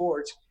loves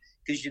sports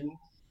because you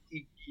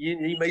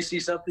may see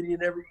something you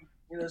never,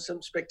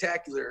 something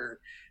spectacular.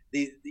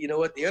 The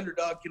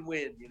underdog can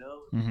win,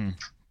 Mm-hmm.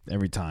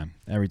 Every time.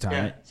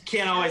 Yeah.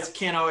 Can't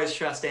always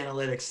trust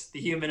analytics.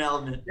 The human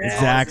element.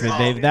 Exactly,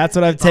 Dave. That's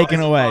what I've taken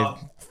away.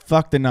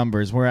 Fuck the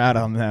numbers. We're out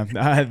on them.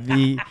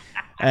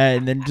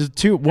 And then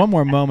just one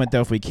more moment,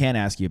 though, if we can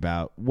ask you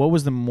about, what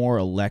was the more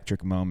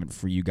electric moment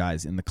for you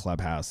guys in the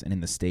clubhouse and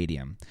in the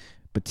stadium?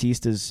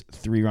 Batista's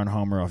 3-run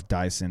homer off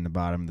Dyson in the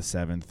bottom of the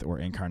 7th, or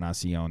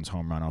Encarnacion's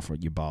home run off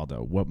of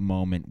Ubaldo? What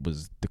moment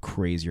was the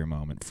crazier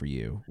moment for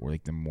you, or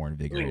like the more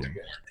invigorating?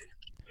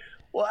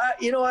 Well,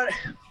 you know what?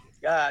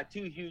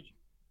 Too huge.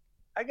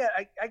 I got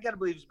to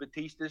believe it's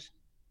Batista's.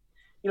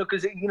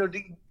 Because it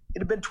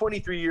had been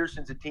 23 years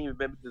since the team had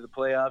been to the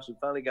playoffs and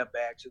finally got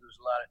back, so there's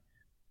a lot of.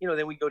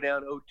 Then we go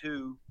down 0-2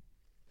 to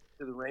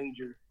the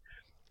Rangers,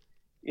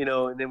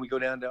 and then we go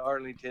down to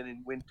Arlington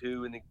and win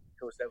 2, and then, of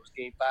course, that was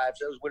Game 5.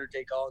 So that was winner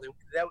take all. And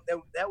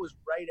that was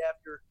right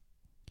after,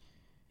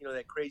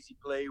 that crazy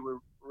play where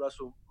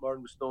Russell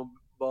Martin was throwing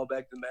the ball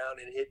back to the mound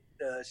and hit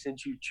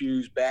Since You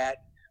Choose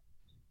bat.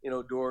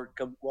 Dor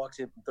walks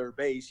in from third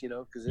base,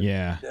 because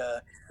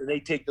they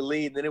take the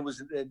lead. And then it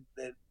was then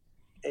the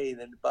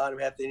bottom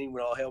half of the inning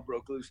when all hell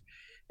broke loose.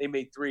 They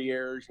made 3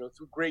 errors,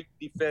 through great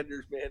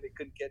defenders, man. They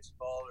couldn't catch the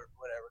ball or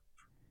whatever.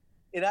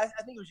 And I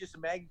think it was just a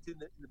magnitude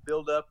in the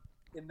build-up.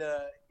 And,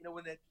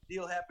 when that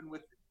deal happened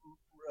with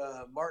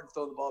Martin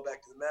throwing the ball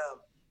back to the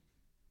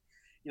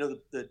mound,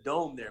 the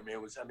dome there,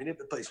 man,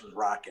 the place was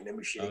rocking. It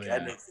was shaking. Oh,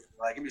 yeah.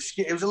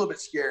 It was a little bit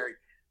scary.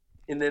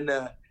 And then,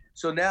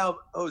 so now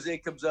Jose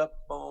comes up,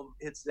 boom,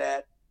 hits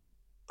that.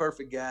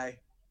 Perfect guy.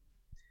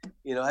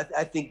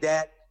 I think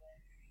that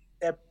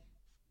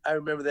I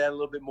remember that a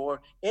little bit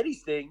more.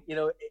 Eddie's thing,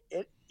 of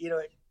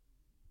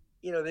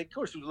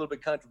course, it was a little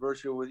bit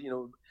controversial with,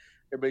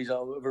 everybody's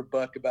all over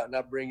Buck about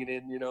not bringing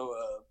in,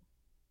 the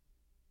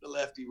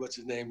lefty, what's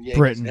his name?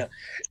 Britton.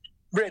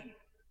 Britton.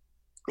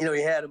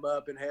 He had him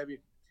up and have you.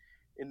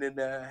 And then,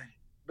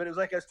 but it was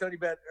like I was telling you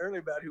about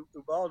earlier about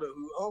Ubaldo,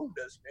 who owned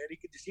us, man. He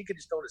could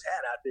just throw his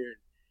hat out there.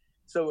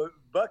 So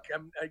Buck,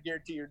 I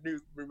guarantee you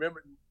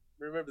remember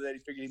that he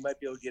figured he might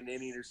be able to get an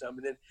inning or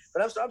something.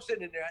 But I'm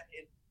sitting in there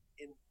and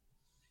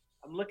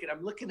I'm looking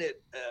at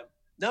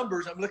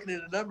numbers. I'm looking at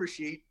a number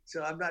sheet,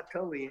 so I'm not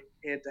totally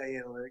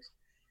anti-analytics.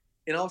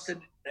 And all of a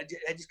sudden, I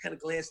just kind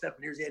of glanced up,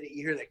 and here's Eddie.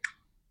 You hear that,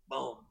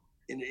 boom,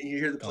 and you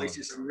hear the place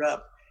just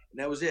erupt, and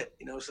that was it.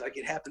 It's like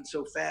it happened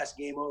so fast,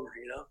 game over.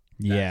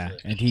 Yeah,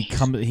 and he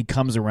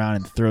comes around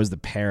and throws the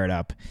parrot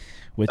up,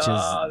 which is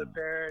the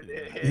parrot.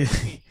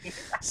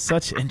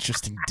 Such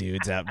interesting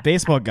dudes out.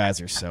 Baseball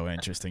guys are so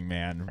interesting,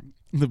 man.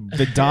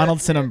 The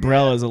Donaldson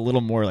umbrella is a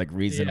little more like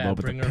reasonable,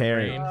 but the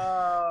parrot.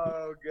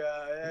 Oh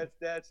God,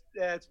 that's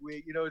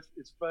weak.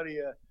 It's funny.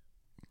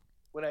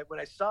 When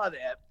I saw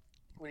that,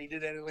 when he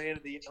did that and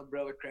landed the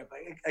umbrella crap,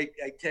 I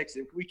texted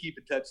him. We keep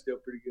in touch still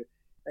pretty good.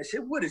 I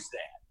said, "What is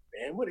that,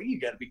 man? What are you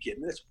got to be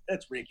kidding?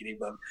 That's rinkety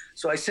bum."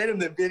 So I sent him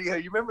the video.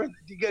 You remember?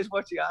 Do you guys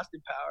watch the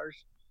Austin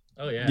Powers?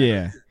 Oh yeah.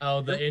 Yeah.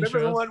 Oh, the remember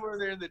intro. The one where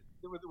they're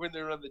when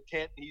they're on the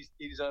tent and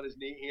he's on his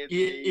knee.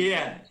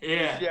 Yeah.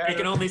 I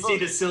can only see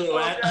the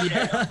silhouette.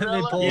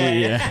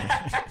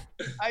 Yeah.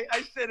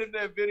 I sent him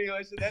that video.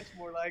 I said, "That's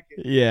more like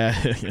it." Yeah.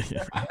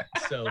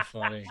 So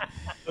funny.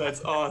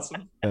 That's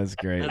awesome. That's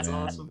great. That's man.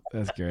 awesome.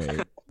 That's great.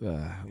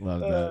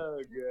 Love that. Oh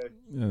God.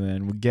 And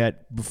then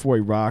before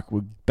we rock,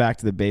 we're back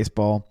to the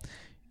baseball.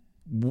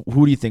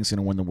 Who do you think's going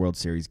to win the World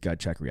Series? Gut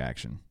check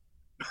reaction.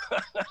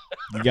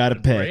 You got to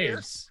pick.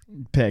 Braves.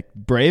 Pick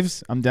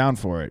Braves. I'm down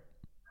for it.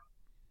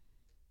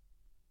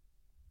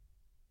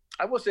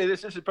 I will say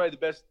this is probably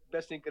the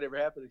best thing could ever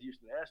happen to the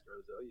Houston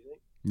Astros, though. You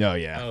think? No,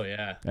 yeah. Oh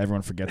yeah.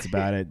 Everyone forgets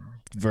about it.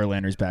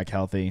 Verlander's back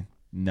healthy.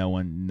 No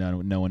one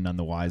none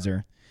the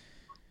wiser.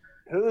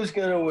 Who's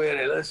gonna win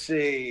it? Let's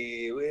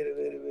see. Wait.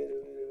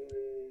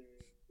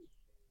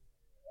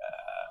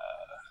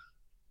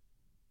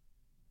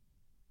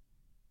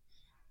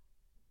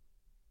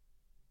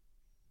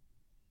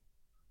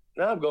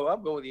 No, I'm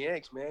going with the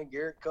Yanks, man.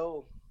 Garrett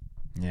Cole.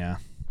 Yeah.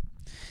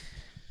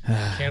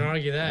 Can't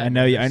argue that. I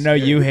know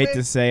you hate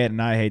to say it and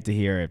I hate to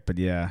hear it, but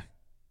yeah,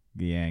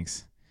 the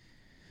Yanks.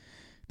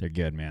 They're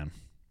good, man.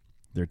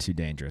 They're too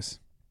dangerous.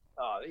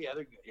 Oh, yeah,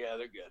 they're good. Yeah,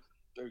 they're good.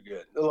 They're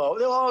good.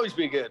 They'll always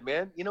be good,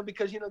 man.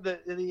 Because the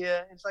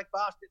it's like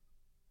Boston.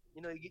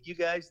 You know, you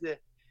guys,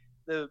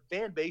 the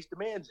fan base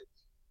demands it.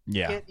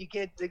 Yeah. You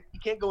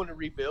can't go into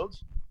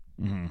rebuilds.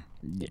 Mm-hmm.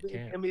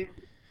 Yeah. I mean,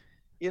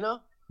 you know.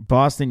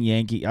 Boston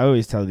Yankee. I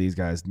always tell these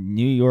guys,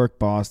 New York,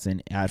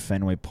 Boston at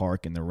Fenway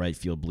Park in the right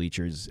field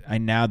bleachers.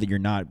 Now that you're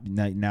not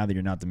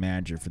the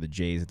manager for the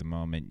Jays at the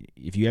moment,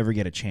 if you ever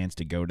get a chance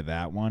to go to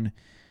that one,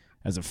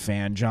 as a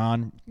fan,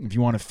 John, if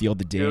you want to feel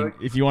the danger,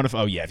 if you want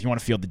to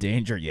feel the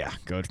danger, yeah,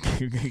 go,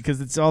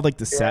 because it's all like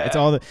it's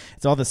all the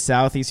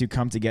Southies who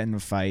come to get into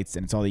fights,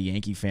 and it's all the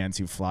Yankee fans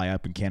who fly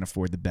up and can't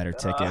afford the better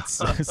tickets.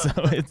 So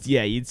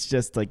it's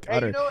just like hey,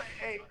 utter. You know,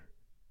 hey,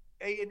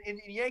 in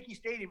Yankee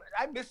Stadium,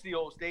 I miss the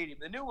old stadium.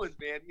 The new ones,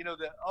 man. You know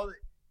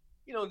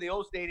the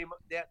old stadium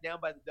down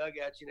by the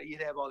dugouts. You know,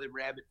 you'd have all them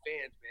rabid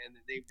fans, man,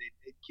 and they'd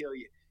kill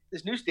you.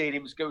 This new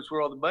stadium goes where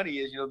all the money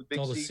is. You know, the big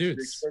all the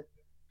seats. suits.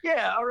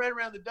 Yeah, all right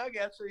around the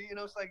dugout. So you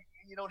know, it's like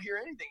you don't hear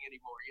anything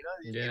anymore. You know,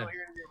 you don't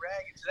hear anything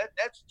ragged. So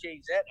that's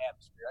changed that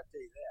atmosphere. I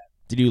tell you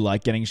that. Did you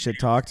like getting shit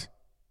talked?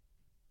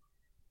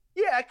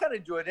 Yeah, I kind of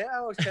enjoyed it. I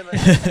always kind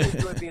of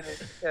enjoyed being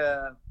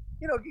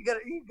you know, you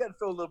got to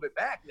throw a little bit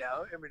back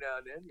now, every now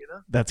and then. You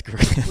know, that's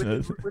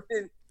great.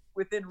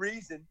 within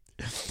reason.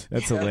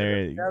 That's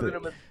hilarious. Now that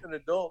I'm an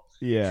adult.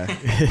 Yeah.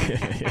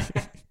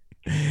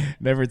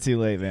 Never too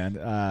late, man.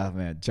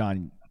 Man,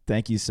 John,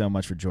 thank you so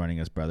much for joining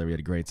us, brother. We had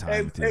a great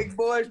time with you. Hey,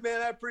 boys,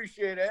 man, I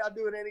appreciate it. I'll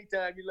do it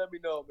anytime. You let me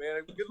know,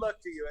 man. Good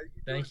luck to you.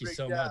 Thank you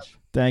so much.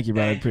 Thank you,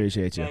 brother.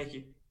 Appreciate you. Thank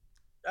you.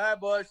 All right,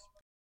 boys.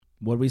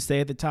 What did we say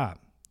at the top?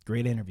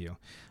 Great interview.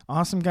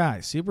 Awesome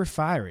guy. Super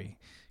fiery.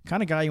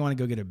 Kind of guy you want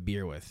to go get a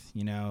beer with.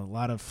 You know, a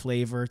lot of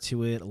flavor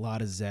to it, a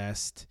lot of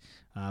zest.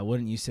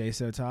 Wouldn't you say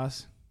so,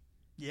 Toss?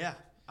 Yeah.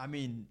 I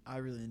mean, I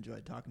really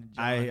enjoyed talking to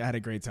John. I had a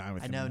great time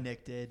with him. I know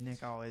Nick did.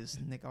 Nick always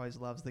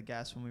loves the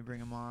guests when we bring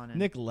him on. And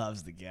Nick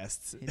loves the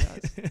guests. He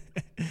does.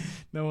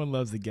 No one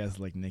loves the guests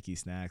like Nicky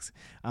Snacks.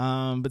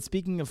 But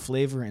speaking of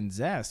flavor and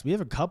zest, we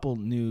have a couple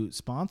new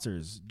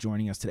sponsors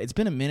joining us today. It's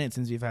been a minute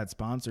since we've had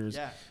sponsors.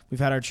 Yeah. We've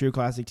had our True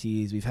Classic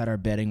Tees. We've had our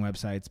betting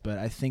websites. But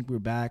I think we're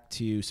back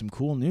to some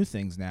cool new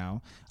things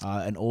now.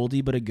 An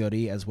oldie but a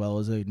goodie, as well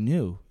as a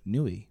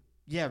newie.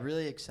 Yeah,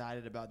 really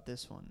excited about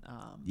this one.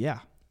 Yeah.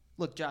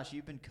 Look, Josh,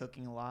 you've been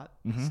cooking a lot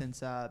Mm-hmm. since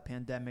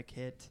pandemic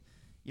hit.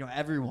 You know,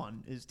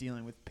 everyone is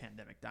dealing with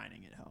pandemic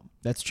dining at home.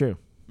 That's true.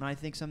 And I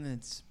think something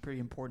that's pretty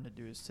important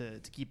to do is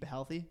to keep it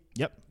healthy.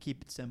 Yep.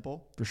 Keep it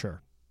simple. For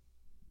sure.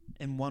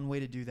 And one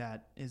way to do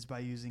that is by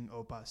using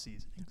Opa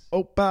seasonings.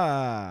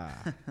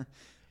 Opa!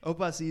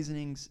 Opa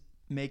seasonings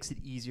makes it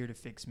easier to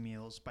fix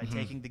meals by Mm-hmm.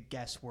 taking the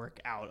guesswork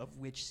out of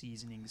which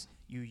seasonings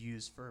you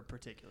use for a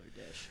particular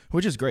dish.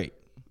 Which is great.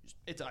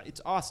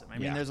 It's awesome. I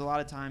mean, Yeah. there's a lot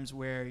of times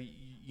where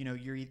you know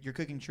you're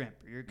cooking shrimp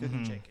or you're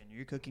cooking chicken or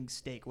you're cooking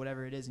steak,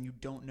 whatever it is, and you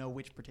don't know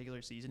which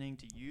particular seasoning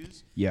to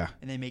use. Yeah.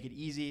 And they make it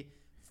easy.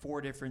 4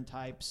 different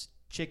types: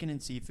 chicken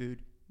and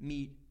seafood,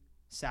 meat,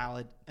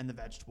 salad, and the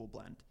vegetable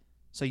blend.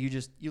 So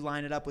you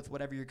line it up with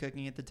whatever you're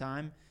cooking at the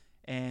time,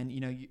 and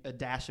you know a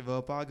dash of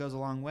Opa goes a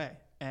long way.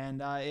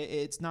 And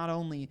it's not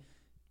only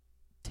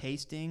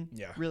tasting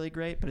really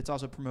great, but it's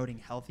also promoting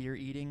healthier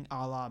eating,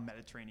 a la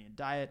Mediterranean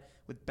diet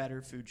with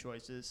better food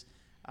choices.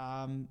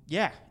 And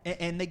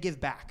they give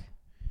back.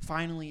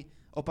 Finally,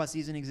 Opa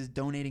Seasonings is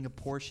donating a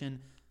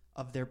portion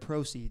of their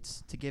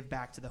proceeds to give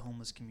back to the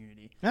homeless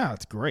community. Yeah,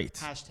 that's great.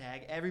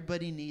 Hashtag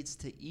everybody needs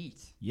to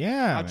eat.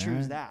 Yeah, How true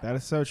is that? That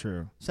is so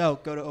true. So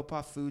go to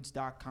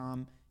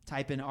opafoods.com,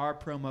 type in our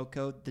promo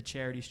code, the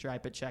charity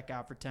stripe, at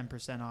checkout for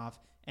 10% off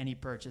any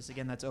purchase.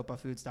 Again, that's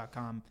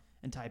opafoods.com,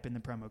 and type in the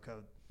promo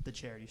code, the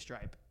charity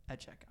stripe, at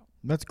checkout.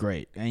 That's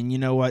great. And you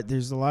know what?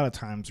 There's a lot of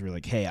times where you're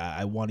like, hey,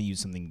 I want to use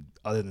something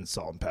other than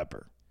salt and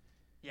pepper.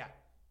 Yeah.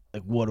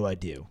 Like, what do I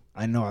do?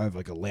 I know I have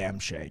like a lamb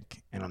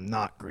shank, and I'm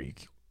not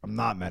Greek. I'm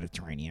not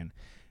Mediterranean.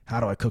 How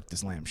do I cook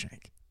this lamb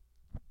shank?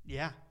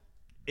 Yeah.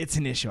 It's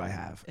an issue I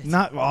have.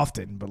 Not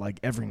often, but like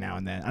every now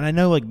and then. And I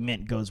know like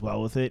mint goes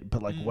well with it,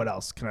 but like what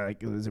else? Can I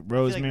like, is it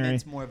rosemary? I feel like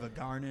mint's more of a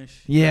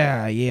garnish.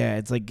 Yeah.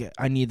 It's like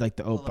I need like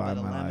the A little Opa bit in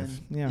of my lemon.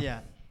 life. Yeah.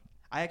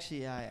 I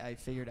actually I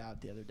figured out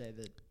the other day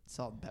that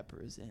salt and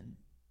pepper is in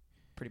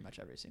pretty much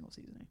every single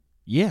seasoning.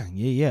 Yeah.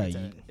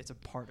 It's a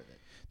part of it.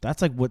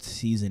 That's like what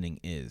seasoning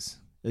is.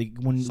 Like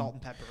when Salt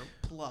and pepper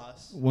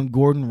plus. When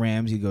Gordon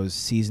Ramsay goes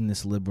season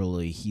this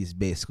liberally, he's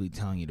basically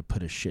telling you to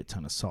put a shit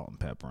ton of salt and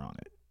pepper on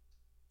it.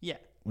 Yeah.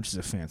 Which is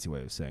a fancy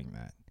way of saying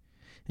that.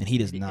 And he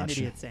does not. An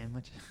idiot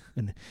sandwich.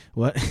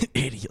 What?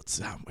 Idiot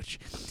sandwich.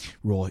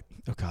 Right.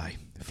 Okay.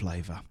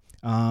 Flavor.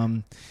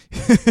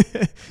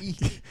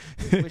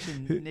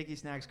 Wishing Nicky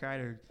Snacks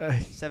Crider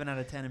 7 out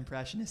of 10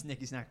 impressionist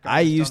Nicky Snacks Crider. I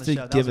used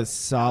to give a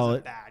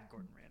solid. That was a bad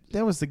Gordon Ramsay.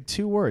 That was the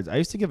 2 words. I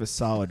used to give a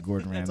solid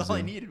Gordon Ramsay. That's all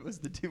I needed was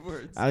the 2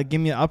 words.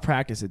 I'll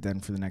practice it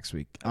then for the next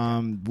week.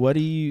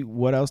 Okay.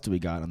 What else do we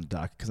got on the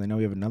dock? Because I know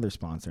we have another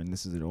sponsor, and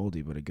this is an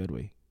oldie but a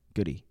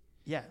goodie.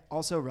 Yeah,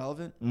 also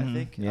relevant, I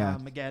think. Yeah.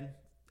 Again,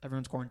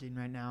 everyone's quarantined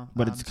right now.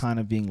 But it's kind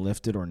of being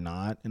lifted or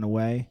not in a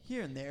way.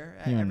 Here and there.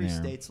 Here and Every there.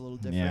 state's a little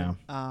different.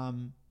 Yeah.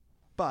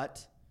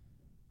 But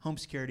home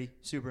security,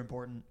 super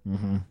important.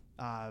 Mm-hmm.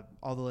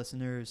 All the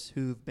listeners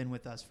who've been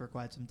with us for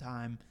quite some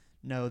time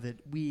know that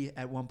we,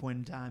 at one point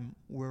in time,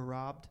 were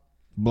robbed.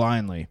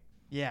 Blindly.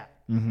 Yeah.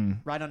 Mm-hmm.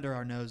 Right under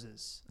our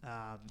noses.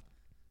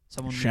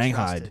 Someone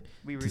Shanghaied.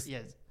 We were,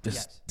 yes.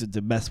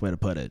 The best way to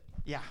put it.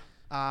 Yeah.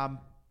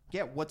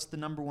 What's the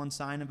number one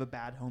sign of a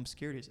bad home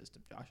security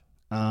system, Josh?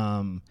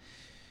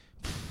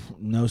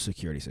 No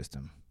security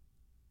system.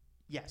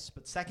 Yes,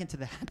 but second to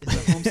that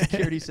is a home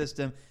security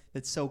system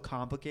that's so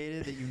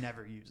complicated that you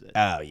never use it.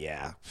 Oh,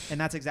 yeah. And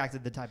that's exactly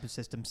the type of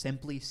system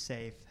Simply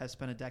Safe has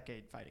spent a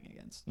decade fighting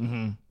against.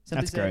 Mm-hmm.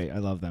 That's great. I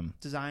love them.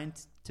 Designed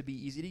to be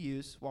easy to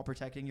use while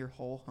protecting your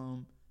whole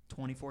home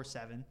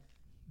 24/7.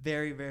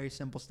 Very, very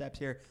simple steps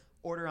here.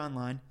 Order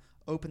online,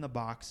 open the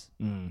box,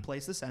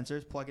 place the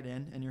sensors, plug it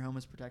in, and your home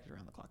is protected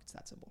around the clock. It's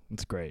that simple.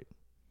 It's great.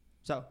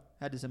 So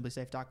head to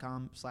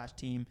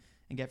simplysafe.com/team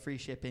and get free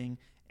shipping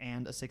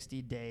and a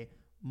 60-day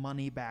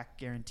money-back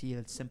guarantee.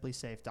 That's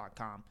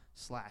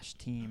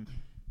simplysafe.com/team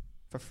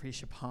for free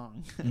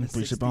shipping. And a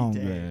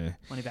 60-day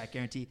money-back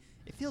guarantee.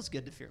 It feels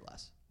good to fear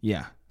less.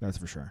 Yeah, that's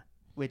for sure.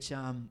 Which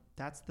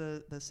that's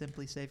the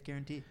Simply Safe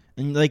guarantee.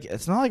 And like,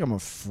 it's not like I'm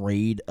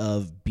afraid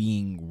of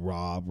being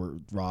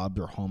robbed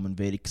or home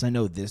invaded, because I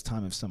know this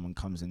time if someone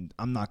comes in,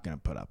 I'm not gonna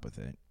put up with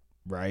it,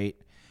 right?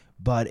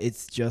 But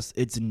it's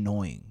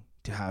annoying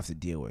to have to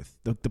deal with.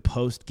 The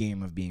post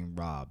game of being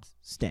robbed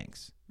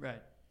stinks.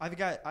 Right. I've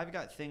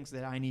got things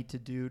that I need to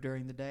do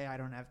during the day. I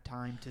don't have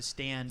time to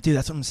stand. Dude,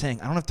 that's what I'm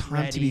saying. I don't have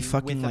time to be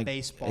fucking with like a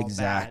baseball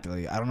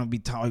exactly. bat. I don't want to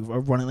be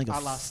running like a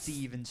la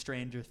Steve in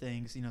Stranger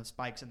Things.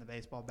 Spikes in the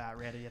baseball bat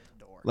ready at the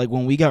door. Like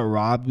when we got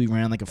robbed, we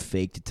ran like a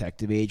fake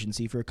detective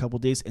agency for a couple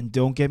of days. And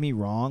don't get me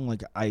wrong,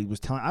 like I was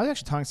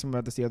actually talking to someone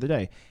about this the other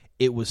day.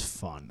 It was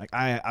fun. Like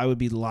I would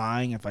be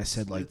lying if I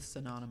said Sleuths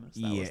like Anonymous.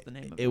 That was the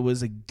name of it. It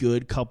was a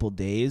good couple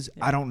days.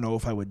 Yeah. I don't know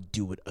if I would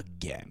do it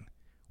again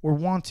or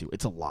want to.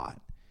 It's a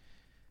lot.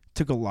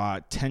 Took a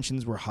lot.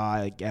 Tensions were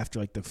high. Like after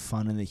like the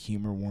fun and the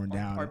humor worn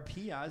down. Are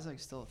PIs like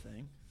still a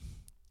thing?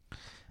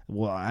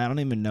 Well, I don't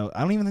even know.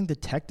 I don't even think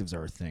detectives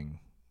are a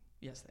thing.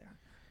 Yes, they are.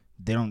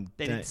 They don't.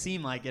 They didn't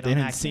seem like it. They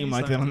didn't seem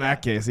like that on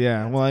that case.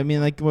 Yeah. Well, I mean,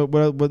 like, what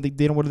are they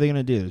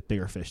gonna do? There's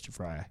bigger fish to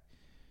fry.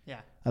 Yeah.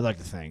 I'd like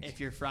to think. If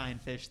you're frying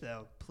fish,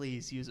 though,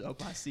 please use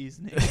Opa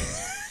seasoning.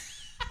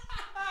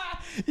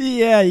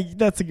 Yeah,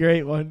 that's a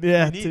great one.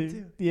 Yeah,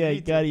 you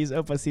gotta use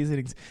Opa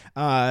seasonings.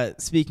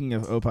 Speaking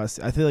of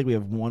Opa, I feel like we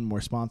have one more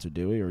sponsor,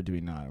 do we, or do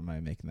we not? Or am I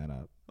making that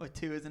up? What,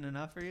 2 isn't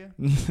enough for you?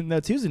 No,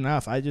 2's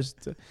enough. I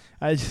just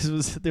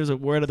was. There was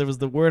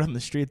the word on the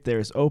street. There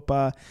was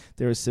Opa,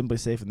 there was Simply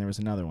Safe, and there was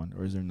another one,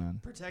 or is there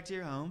none? Protect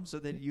your home so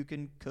that you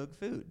can cook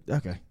food.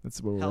 Okay,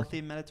 that's what we're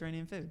healthy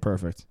Mediterranean food.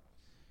 Perfect.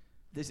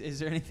 Is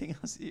there anything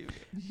else you?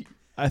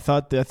 I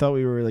thought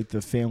we were like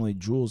the Family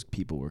Jewels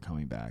people were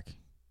coming back.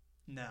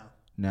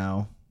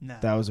 No.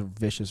 That was a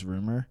vicious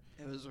rumor.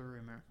 It was a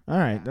rumor. All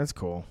right, that's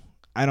cool.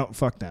 I don't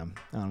fuck them,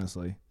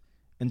 honestly,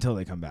 until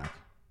they come back.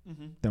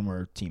 Mm-hmm. Then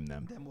we're team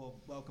them. Then we'll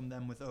welcome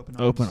them with open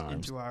arms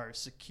into our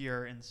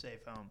secure and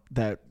safe home.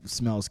 That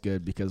smells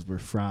good because we're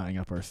frying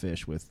up our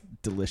fish with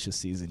delicious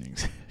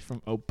seasonings from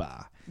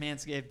Opa.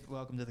 Manscaped,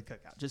 welcome to the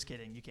cookout. Just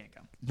kidding, you can't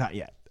come. Not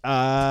yet.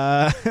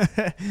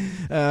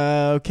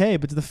 Okay,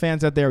 but to the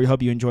fans out there, we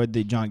hope you enjoyed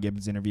the John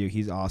Gibbons interview.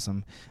 He's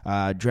awesome.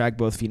 Drag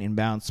both feet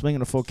inbound,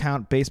 swinging a full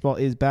count. Baseball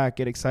is back.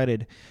 Get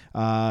excited.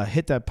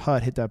 Hit that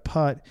putt. Hit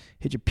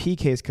your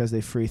PKs because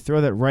they free.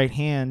 Throw that right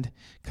hand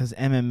because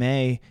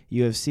MMA,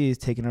 UFC is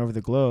taking over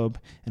the globe.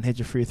 And hit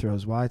your free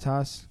throws. Why,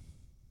 Toss?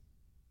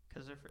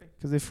 Because they're free.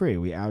 Because they're free.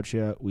 We out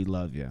you. We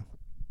love you.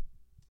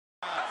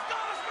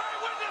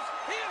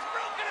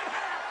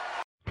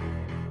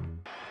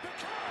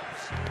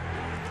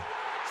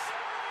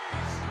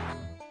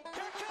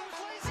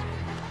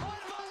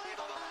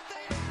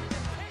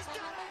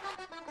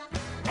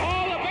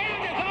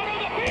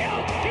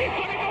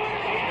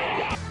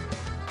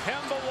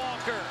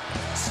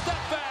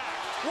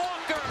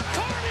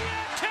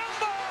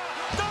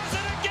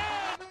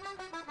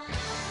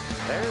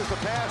 There's the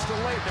pass to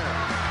Leitner.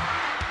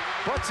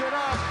 Puts it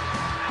up.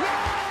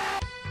 Yeah!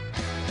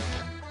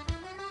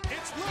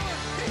 It's Lillard.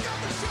 He got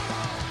the shot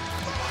off.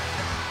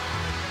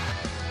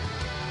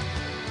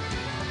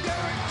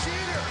 Derek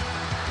Jeter,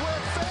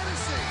 where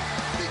fantasy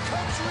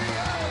becomes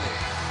reality.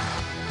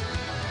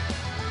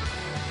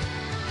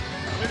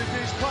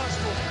 Anything's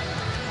possible.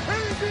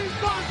 Anything's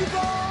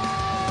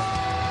possible.